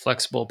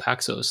flexible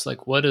Paxos,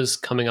 like what does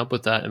coming up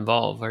with that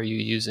involve? Are you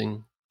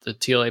using the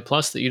TLA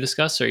plus that you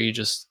discussed, or you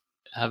just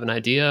have an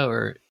idea,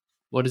 or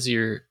what is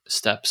your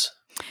steps?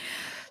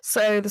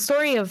 So the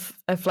story of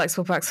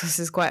Flexible Paxos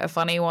is quite a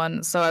funny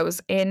one. So it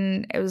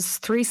was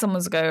 3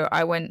 summers ago,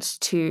 I went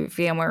to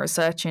VMware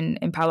Research in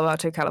Palo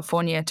Alto,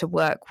 California to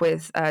work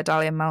with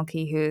Dalia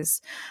Malki,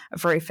 who's a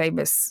very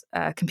famous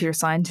computer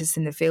scientist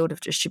in the field of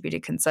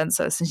distributed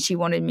consensus. And she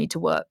wanted me to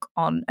work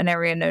on an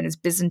area known as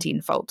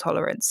Byzantine fault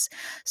tolerance.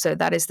 So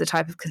that is the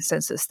type of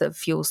consensus that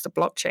fuels the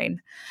blockchain.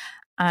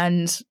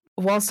 And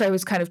whilst I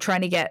was kind of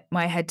trying to get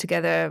my head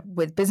together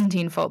with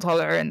Byzantine fault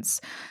tolerance,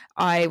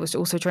 I was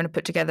also trying to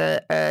put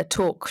together a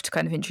talk to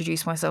kind of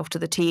introduce myself to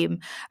the team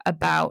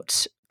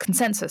about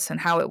consensus and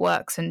how it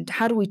works and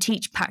how do we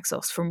teach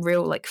Paxos from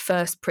real like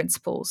first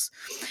principles.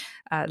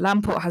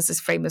 Lamport has this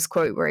famous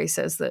quote where he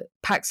says that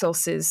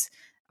Paxos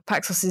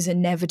is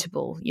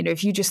inevitable. You know,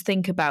 if you just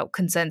think about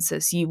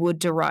consensus, you would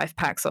derive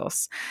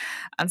Paxos.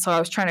 And so I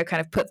was trying to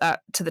kind of put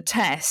that to the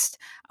test.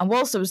 And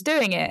whilst I was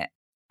doing it,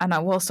 and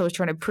whilst I was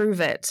trying to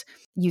prove it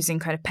using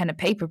kind of pen and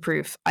paper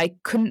proof, I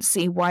couldn't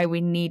see why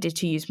we needed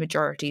to use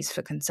majorities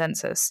for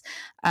consensus.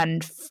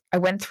 And I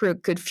went through a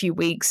good few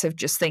weeks of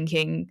just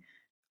thinking,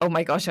 oh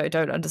my gosh, I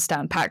don't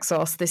understand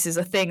Paxos. This is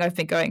a thing I've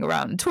been going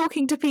around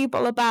talking to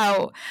people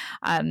about.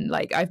 And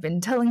like I've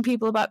been telling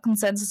people about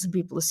consensus and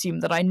people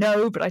assume that I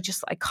know, but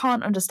I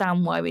can't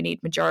understand why we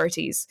need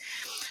majorities.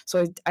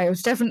 So I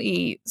was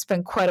definitely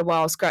spent quite a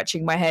while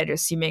scratching my head,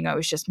 assuming I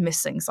was just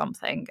missing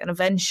something. And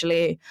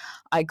eventually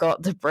I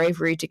got the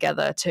bravery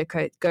together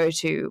to go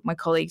to my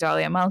colleague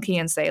Dalia Malki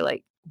and say,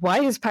 like, why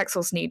does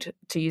Paxos need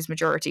to use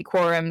majority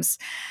quorums?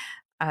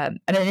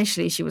 And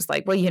initially she was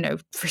like, well, you know,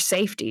 for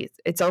safety,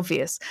 it's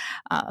obvious.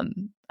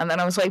 And then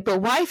I was like,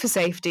 but why for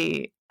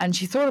safety? And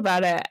she thought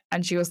about it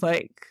and she was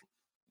like,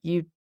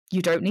 you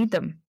don't need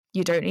them.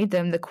 You don't need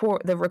them.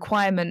 The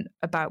requirement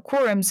about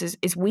quorums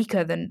is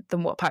weaker than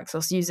what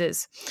Paxos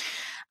uses.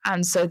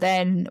 And so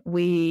then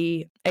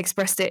we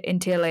expressed it in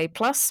TLA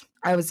plus.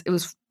 It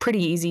was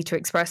pretty easy to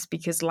express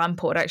because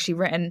Lamport had actually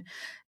written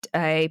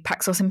a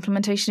Paxos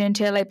implementation in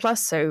TLA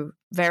plus, so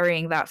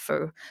varying that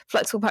for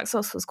flexible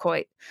Paxos was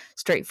quite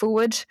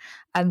straightforward.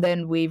 And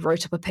then we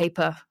wrote up a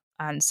paper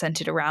and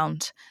sent it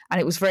around, and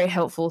it was very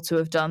helpful to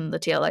have done the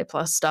TLA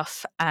plus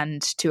stuff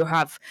and to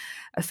have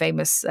a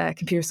famous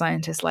computer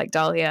scientist like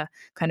Dalia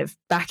kind of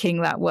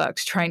backing that work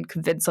to try and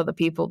convince other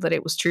people that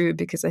it was true,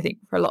 because I think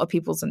for a lot of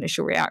people's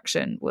initial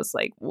reaction was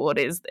like, what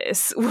is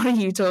this? What are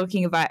you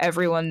talking about?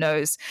 Everyone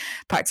knows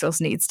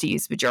Paxos needs to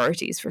use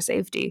majorities for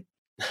safety.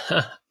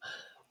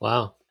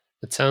 Wow.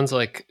 It sounds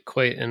like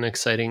quite an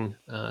exciting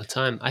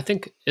time. I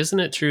think, isn't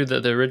it true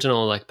that the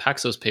original like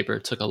Paxos paper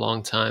took a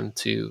long time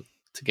to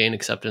gain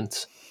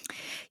acceptance?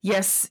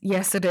 Yes,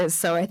 it is.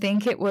 So I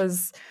think it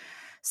was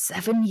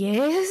 7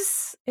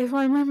 years, if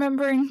I'm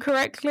remembering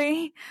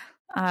correctly.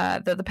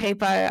 That the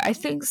paper, I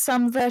think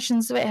some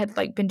versions of it had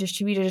like been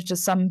distributed to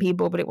some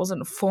people, but it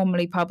wasn't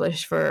formally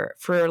published for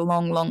a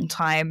long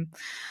time.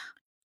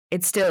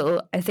 It's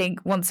still, I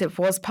think, once it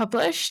was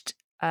published,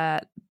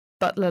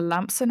 Butler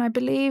Lampson, I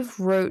believe,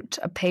 wrote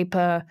a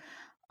paper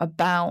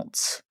about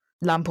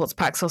Lamport's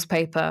Paxos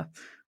paper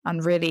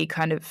and really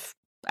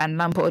and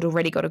Lamport had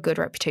already got a good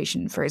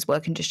reputation for his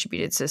work in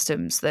distributed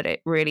systems, that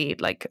it really,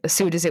 like, as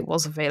soon as it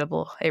was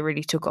available, it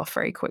really took off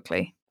very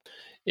quickly.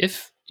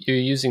 If you're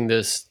using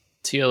this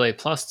TLA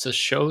plus to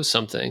show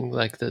something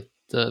like that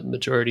the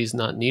majority is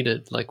not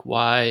needed, like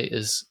why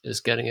is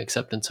getting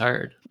acceptance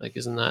hard? Like,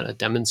 isn't that a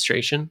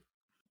demonstration?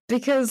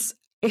 Because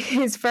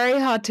it's very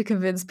hard to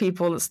convince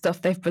people that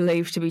stuff they've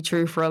believed to be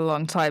true for a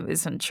long time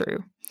isn't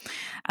true.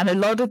 And a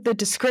lot of the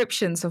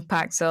descriptions of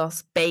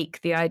Paxos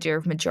bake the idea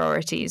of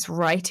majorities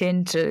right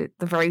into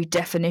the very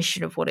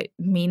definition of what it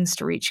means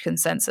to reach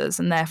consensus.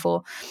 And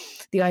therefore,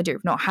 the idea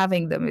of not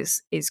having them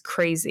is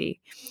crazy.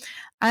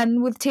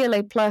 And with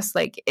TLA plus,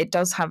 like, it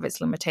does have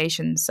its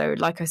limitations. So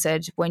like I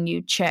said, when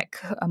you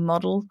check a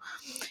model,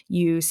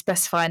 you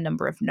specify a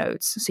number of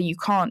nodes. So you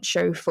can't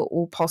show for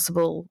all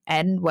possible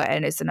n, where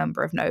n is the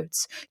number of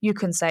nodes. You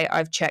can say,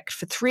 I've checked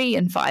for 3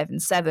 and 5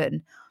 and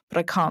 7, but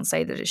I can't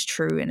say that it's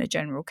true in a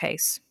general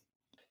case.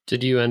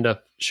 Did you end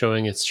up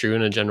showing it's true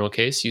in a general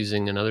case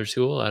using another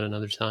tool at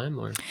another time?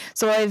 Or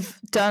so I've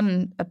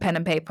done a pen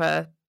and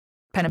paper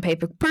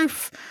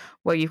proof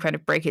where you kind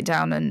of break it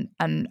down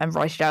and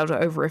write it out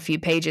over a few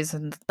pages,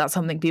 and that's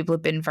something people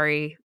have been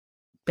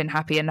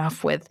happy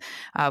enough with.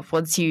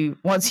 Once you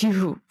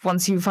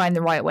find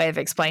the right way of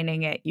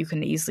explaining it, you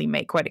can easily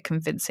make quite a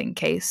convincing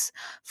case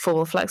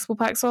for flexible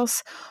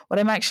Paxos.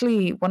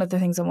 One of the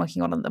things I'm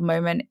working on at the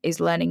moment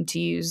is learning to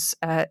use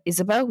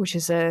Isabel, which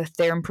is a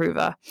theorem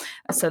prover,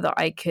 so that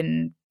I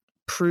can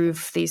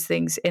prove these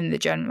things in the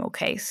general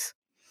case.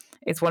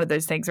 It's one of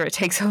those things where it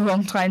takes a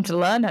long time to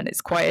learn and it's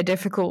quite a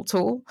difficult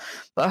tool,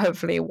 but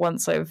hopefully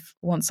once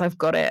I've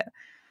got it,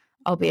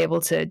 I'll be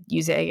able to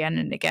use it again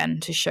and again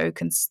to show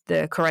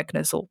the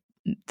correctness or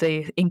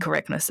the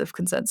incorrectness of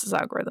consensus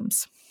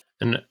algorithms.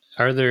 And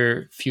are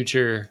there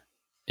future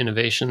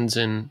innovations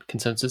in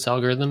consensus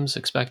algorithms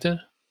expected?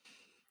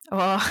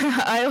 Well,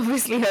 I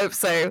obviously hope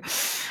so.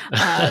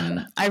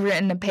 I've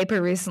written a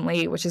paper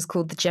recently which is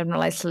called The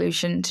Generalized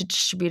Solution to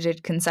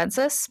Distributed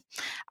Consensus.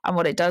 And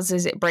what it does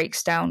is it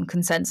breaks down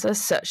consensus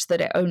such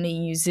that it only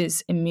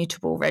uses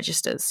immutable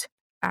registers.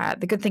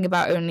 The good thing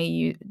about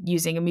only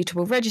using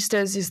immutable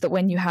registers is that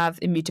when you have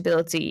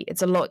immutability,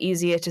 it's a lot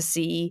easier to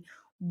see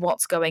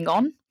what's going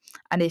on.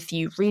 And if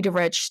you read a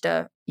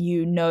register,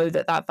 you know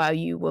that that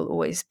value will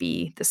always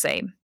be the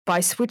same. By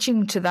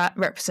switching to that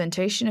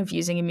representation of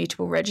using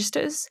immutable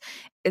registers,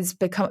 it's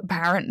become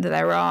apparent that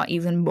there are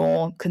even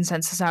more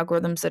consensus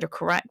algorithms that are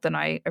correct than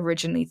I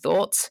originally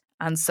thought.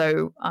 And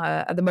so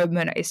at the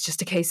moment, it's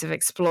just a case of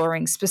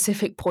exploring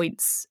specific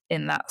points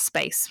in that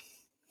space.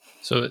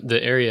 So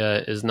the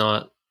area is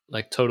not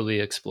like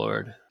totally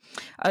explored.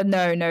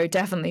 No,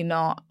 definitely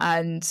not.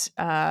 And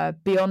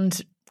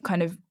beyond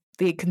kind of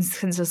the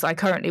consensus I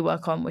currently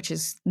work on, which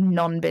is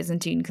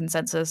non-Byzantine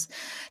consensus,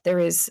 there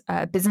is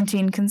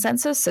Byzantine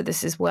consensus. So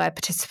this is where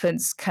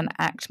participants can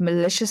act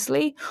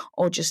maliciously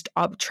or just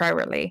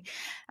arbitrarily.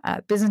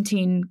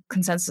 Byzantine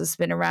consensus has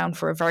been around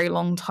for a very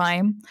long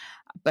time,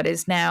 but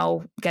is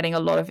now getting a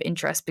lot of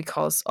interest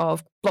because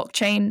of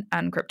blockchain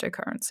and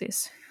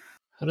cryptocurrencies.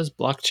 How does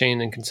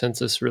blockchain and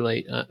consensus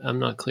relate? I'm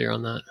not clear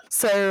on that.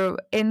 So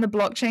in the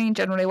blockchain,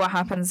 generally what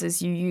happens is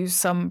you use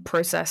some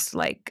process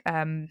like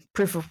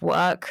proof of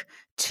work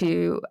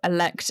to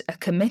elect a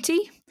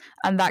committee,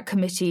 and that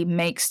committee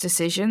makes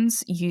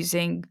decisions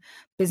using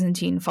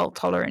Byzantine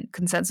fault-tolerant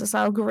consensus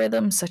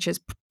algorithms such as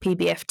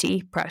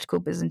PBFT, Practical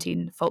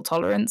Byzantine Fault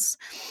Tolerance.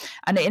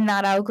 And in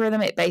that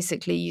algorithm, it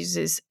basically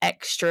uses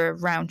extra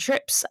round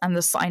trips and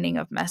the signing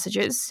of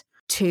messages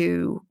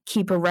to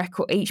keep a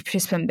record. Each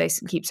participant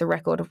basically keeps a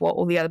record of what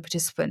all the other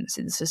participants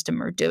in the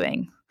system are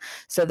doing,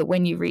 so that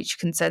when you reach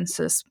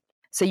consensus,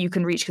 so you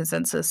can reach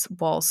consensus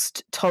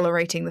whilst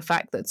tolerating the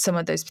fact that some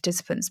of those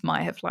participants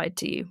might have lied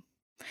to you.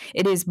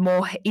 It is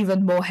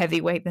even more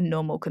heavyweight than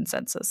normal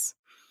consensus.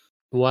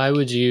 Why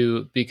would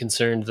you be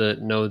concerned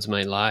that nodes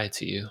might lie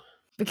to you?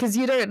 Because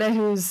you don't know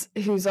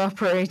who's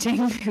operating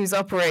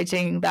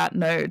that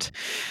node.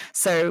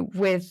 So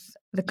with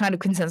the kind of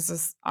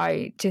consensus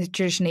I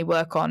traditionally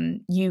work on,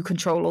 you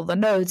control all the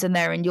nodes and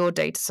they're in your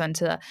data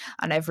center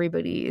and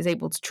everybody is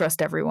able to trust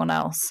everyone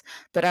else.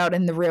 But out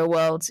in the real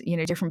world,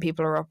 different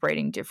people are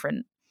operating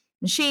different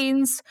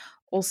machines.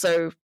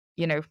 Also,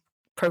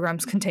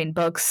 programs contain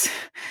bugs.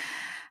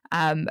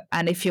 And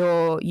if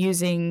you're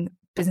using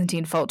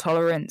Byzantine fault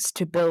tolerance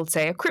to build,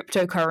 say, a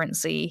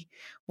cryptocurrency,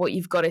 what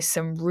you've got is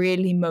some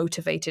really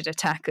motivated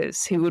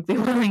attackers who would be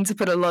willing to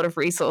put a lot of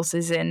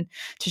resources in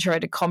to try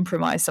to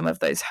compromise some of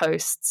those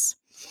hosts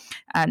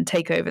and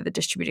take over the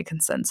distributed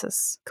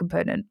consensus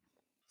component.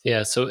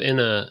 Yeah, so in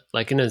a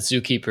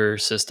zookeeper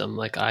system,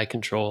 like I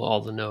control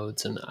all the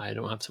nodes and I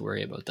don't have to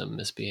worry about them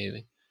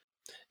misbehaving.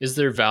 Is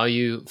there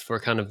value for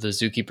kind of the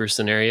zookeeper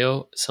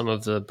scenario, some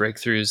of the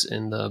breakthroughs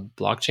in the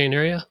blockchain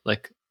area?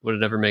 Like, would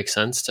it ever make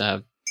sense to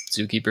have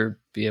zookeeper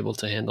be able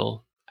to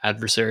handle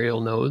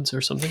adversarial nodes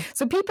or something?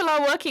 So people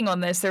are working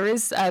on this. There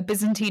is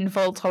Byzantine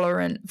fault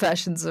tolerant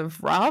versions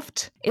of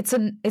Raft.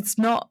 It's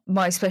not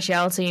my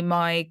specialty.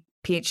 My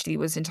PhD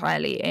was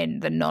entirely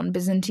in the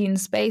non-Byzantine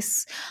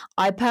space.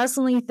 I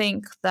personally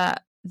think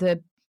that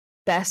the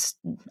best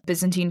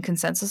Byzantine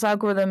consensus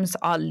algorithms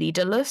are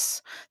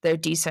leaderless. They're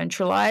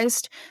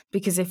decentralized,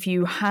 because if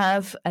you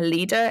have a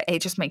leader,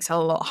 it just makes it a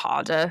lot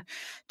harder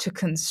to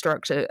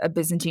construct a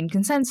Byzantine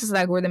consensus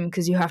algorithm,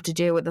 because you have to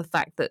deal with the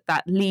fact that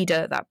that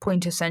leader, that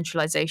point of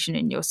centralization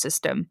in your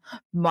system,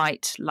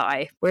 might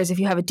lie. Whereas if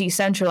you have a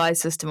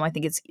decentralized system, I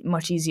think it's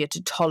much easier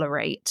to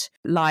tolerate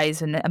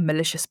lies and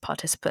malicious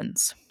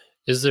participants.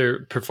 Is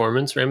there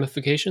performance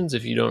ramifications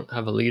if you don't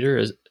have a leader?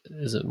 Is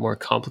it more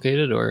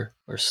complicated or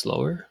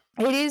slower?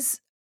 It is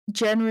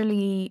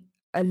generally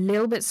a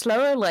little bit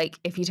slower. Like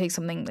if you take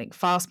something like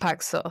fast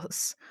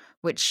Paxos,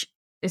 which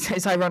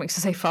it's ironic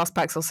to say fast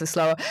Paxos is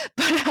slower,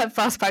 but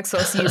fast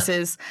Paxos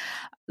uses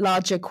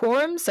larger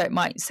quorums. So it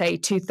might say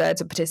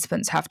 2/3 of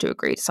participants have to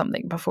agree to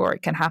something before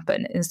it can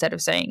happen, instead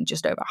of saying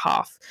just over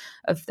half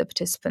of the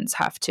participants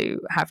have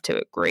to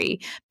agree.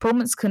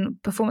 Performance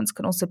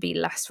can also be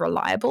less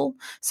reliable.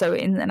 So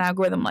in an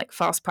algorithm like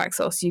fast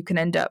Paxos, you can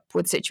end up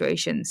with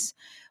situations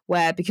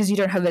where, because you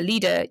don't have a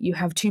leader, you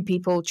have two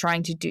people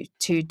trying to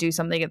do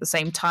something at the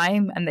same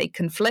time, and they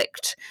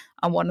conflict,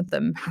 and one of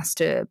them has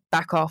to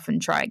back off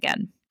and try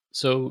again.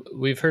 So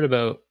we've heard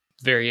about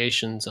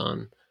variations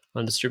on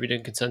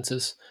distributed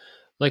consensus.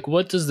 Like,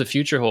 what does the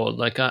future hold?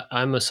 Like,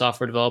 I'm a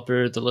software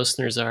developer, the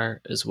listeners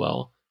are as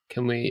well.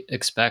 Can we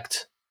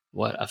expect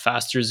a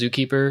faster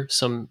zookeeper,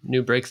 some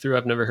new breakthrough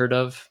I've never heard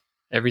of?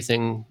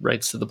 Everything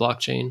writes to the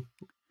blockchain.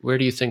 Where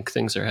do you think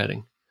things are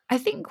heading? I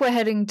think we're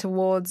heading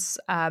towards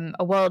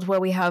a world where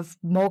we have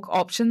more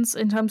options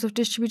in terms of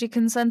distributed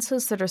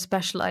consensus that are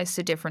specialized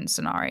to different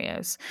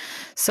scenarios.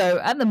 So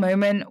at the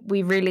moment,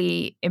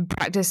 in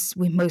practice,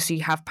 we mostly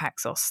have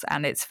Paxos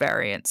and its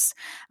variants,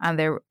 and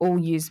they're all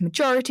use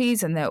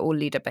majorities and they're all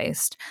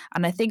leader-based.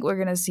 And I think we're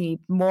going to see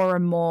more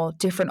and more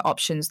different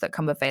options that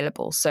come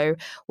available. So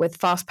with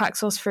fast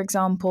Paxos, for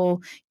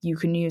example, you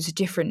can use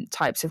different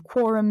types of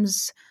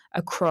quorums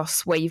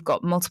across where you've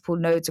got multiple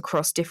nodes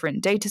across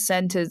different data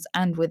centers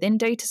and within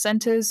data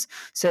centers,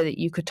 so that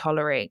you could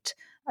tolerate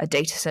a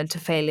data center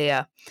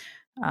failure,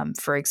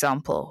 for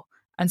example.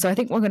 And so I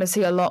think we're going to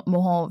see a lot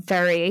more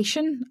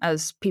variation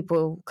as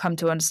people come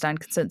to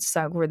understand consensus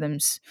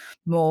algorithms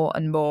more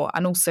and more.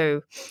 And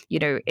also,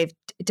 if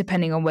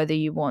depending on whether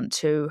you want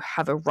to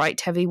have a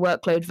write-heavy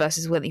workload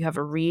versus whether you have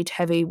a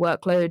read-heavy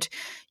workload,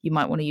 you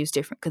might want to use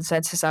different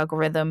consensus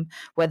algorithm.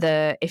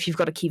 Whether if you've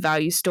got a key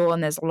value store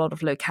and there's a lot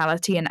of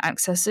locality and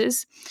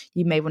accesses,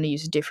 you may want to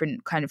use a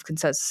different kind of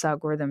consensus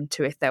algorithm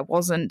to if there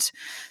wasn't.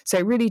 So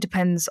it really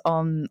depends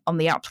on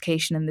the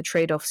application and the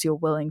trade-offs you're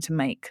willing to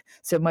make.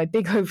 So my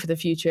big hope for the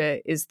future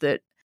is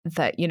that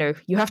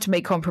you have to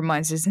make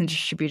compromises in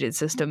distributed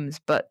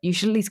systems, but you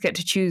should at least get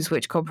to choose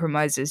which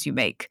compromises you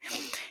make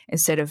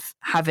instead of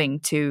having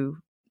to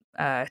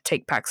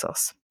take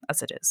Paxos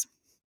as it is.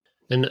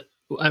 And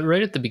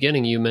right at the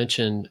beginning, you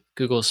mentioned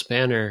Google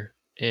Spanner,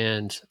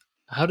 and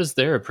how does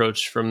their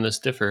approach from this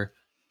differ?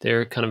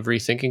 They're kind of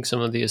rethinking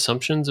some of the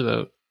assumptions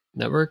about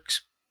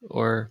networks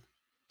or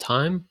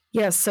time?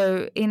 Yeah,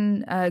 so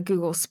in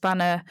Google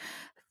Spanner,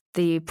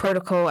 the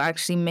protocol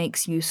actually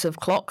makes use of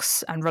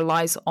clocks and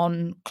relies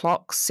on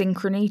clock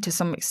synchrony to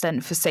some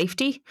extent for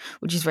safety,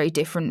 which is very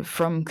different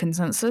from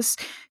consensus.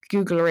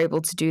 Google are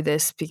able to do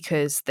this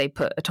because they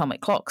put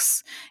atomic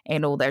clocks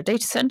in all their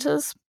data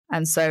centers.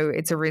 And so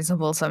it's a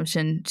reasonable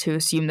assumption to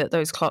assume that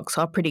those clocks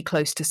are pretty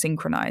close to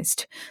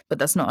synchronized. But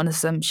that's not an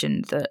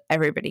assumption that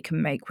everybody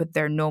can make with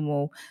their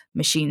normal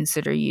machines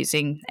that are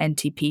using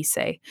NTP,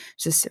 say,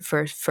 just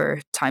for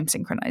time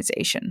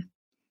synchronization.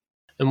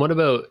 And what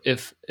about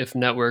if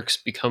networks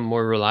become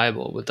more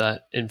reliable? Would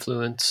that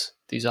influence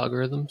these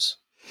algorithms?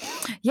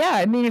 Yeah,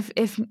 I mean,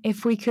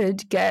 if we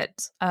could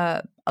get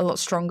a lot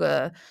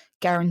stronger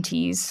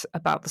guarantees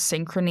about the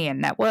synchrony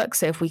in networks,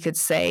 so if we could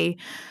say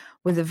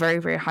with a very,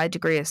 very high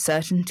degree of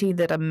certainty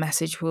that a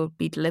message will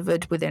be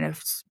delivered within a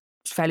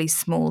fairly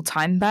small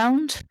time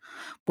bound,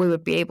 we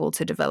would be able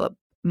to develop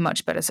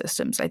much better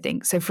systems, I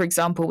think. So, for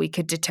example, we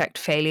could detect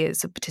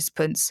failures of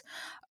participants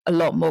a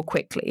lot more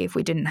quickly if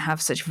we didn't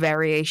have such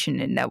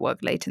variation in network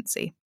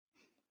latency.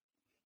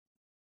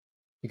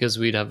 Because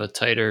we'd have a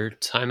tighter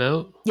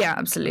timeout? Yeah,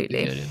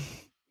 absolutely.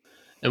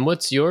 And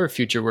what's your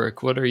future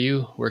work? What are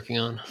you working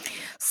on?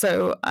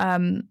 So,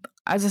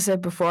 as I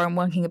said before, I'm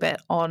working a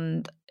bit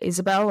on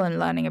Isabelle and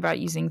learning about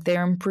using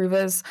theorem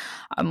provers.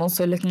 I'm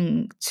also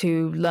looking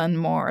to learn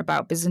more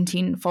about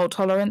Byzantine fault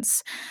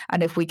tolerance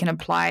and if we can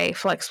apply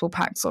flexible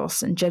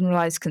Paxos and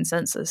generalized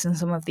consensus and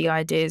some of the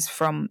ideas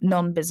from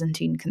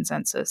non-Byzantine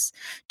consensus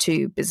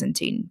to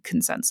Byzantine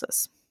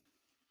consensus.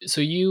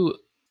 So you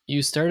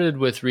started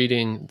with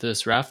reading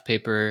this RAF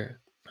paper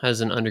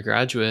as an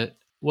undergraduate.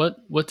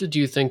 What did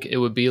you think it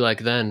would be like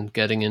then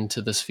getting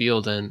into this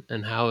field,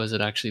 and how has it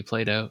actually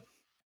played out?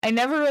 I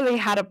never really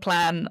had a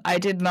plan. I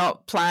did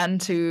not plan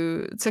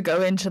to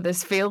go into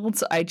this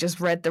field. I just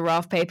read the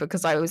RAF paper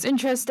because I was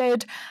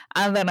interested,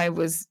 and then I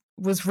was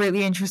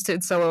really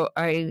interested, so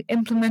I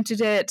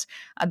implemented it,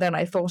 and then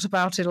I thought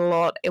about it a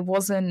lot. It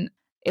wasn't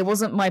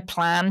my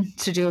plan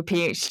to do a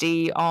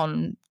PhD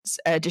on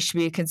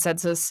distributed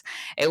consensus.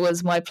 It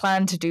was my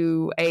plan to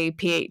do a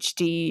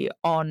PhD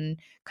on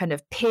kind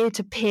of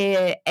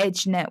peer-to-peer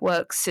edge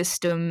network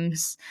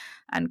systems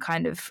and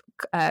kind of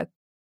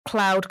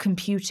cloud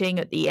computing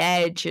at the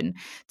edge, and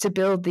to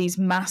build these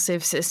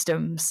massive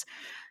systems.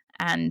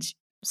 And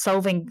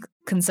solving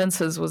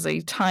consensus was a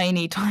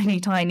tiny,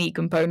 tiny, tiny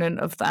component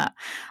of that.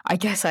 I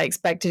guess I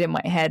expected in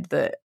my head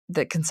that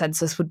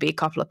consensus would be a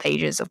couple of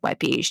pages of my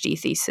PhD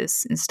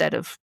thesis instead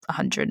of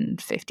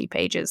 150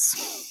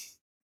 pages.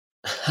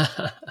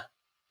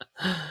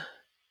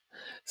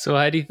 So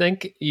Heidi,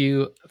 thank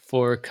you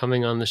for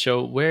coming on the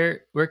show.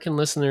 Where can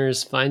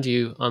listeners find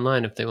you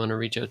online if they want to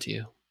reach out to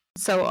you?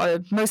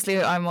 So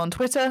mostly I'm on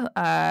Twitter.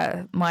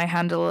 My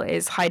handle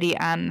is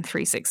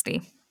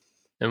HeidiAnn360.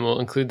 And we'll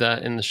include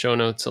that in the show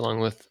notes along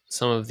with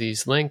some of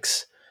these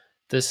links.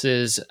 This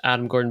is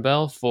Adam Gordon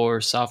Bell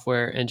for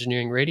Software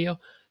Engineering Radio.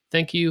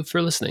 Thank you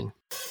for listening.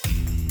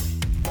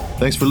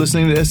 Thanks for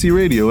listening to SE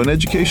Radio, an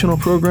educational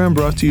program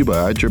brought to you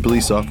by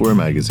IEEE Software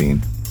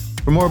Magazine.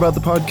 For more about the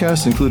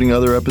podcast, including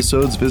other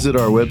episodes, visit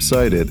our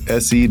website at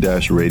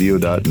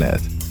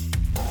se-radio.net.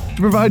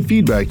 To provide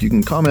feedback, you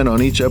can comment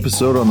on each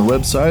episode on the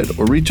website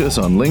or reach us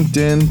on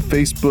LinkedIn,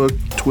 Facebook,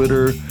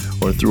 Twitter,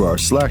 or through our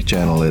Slack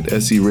channel at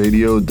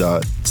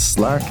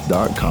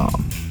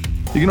seradio.slack.com.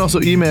 You can also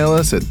email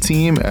us at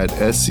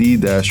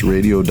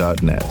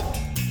team@se-radio.net.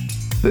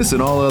 This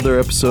and all other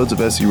episodes of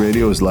SE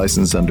Radio is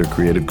licensed under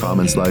Creative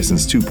Commons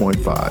License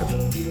 2.5.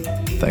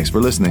 Thanks for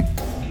listening.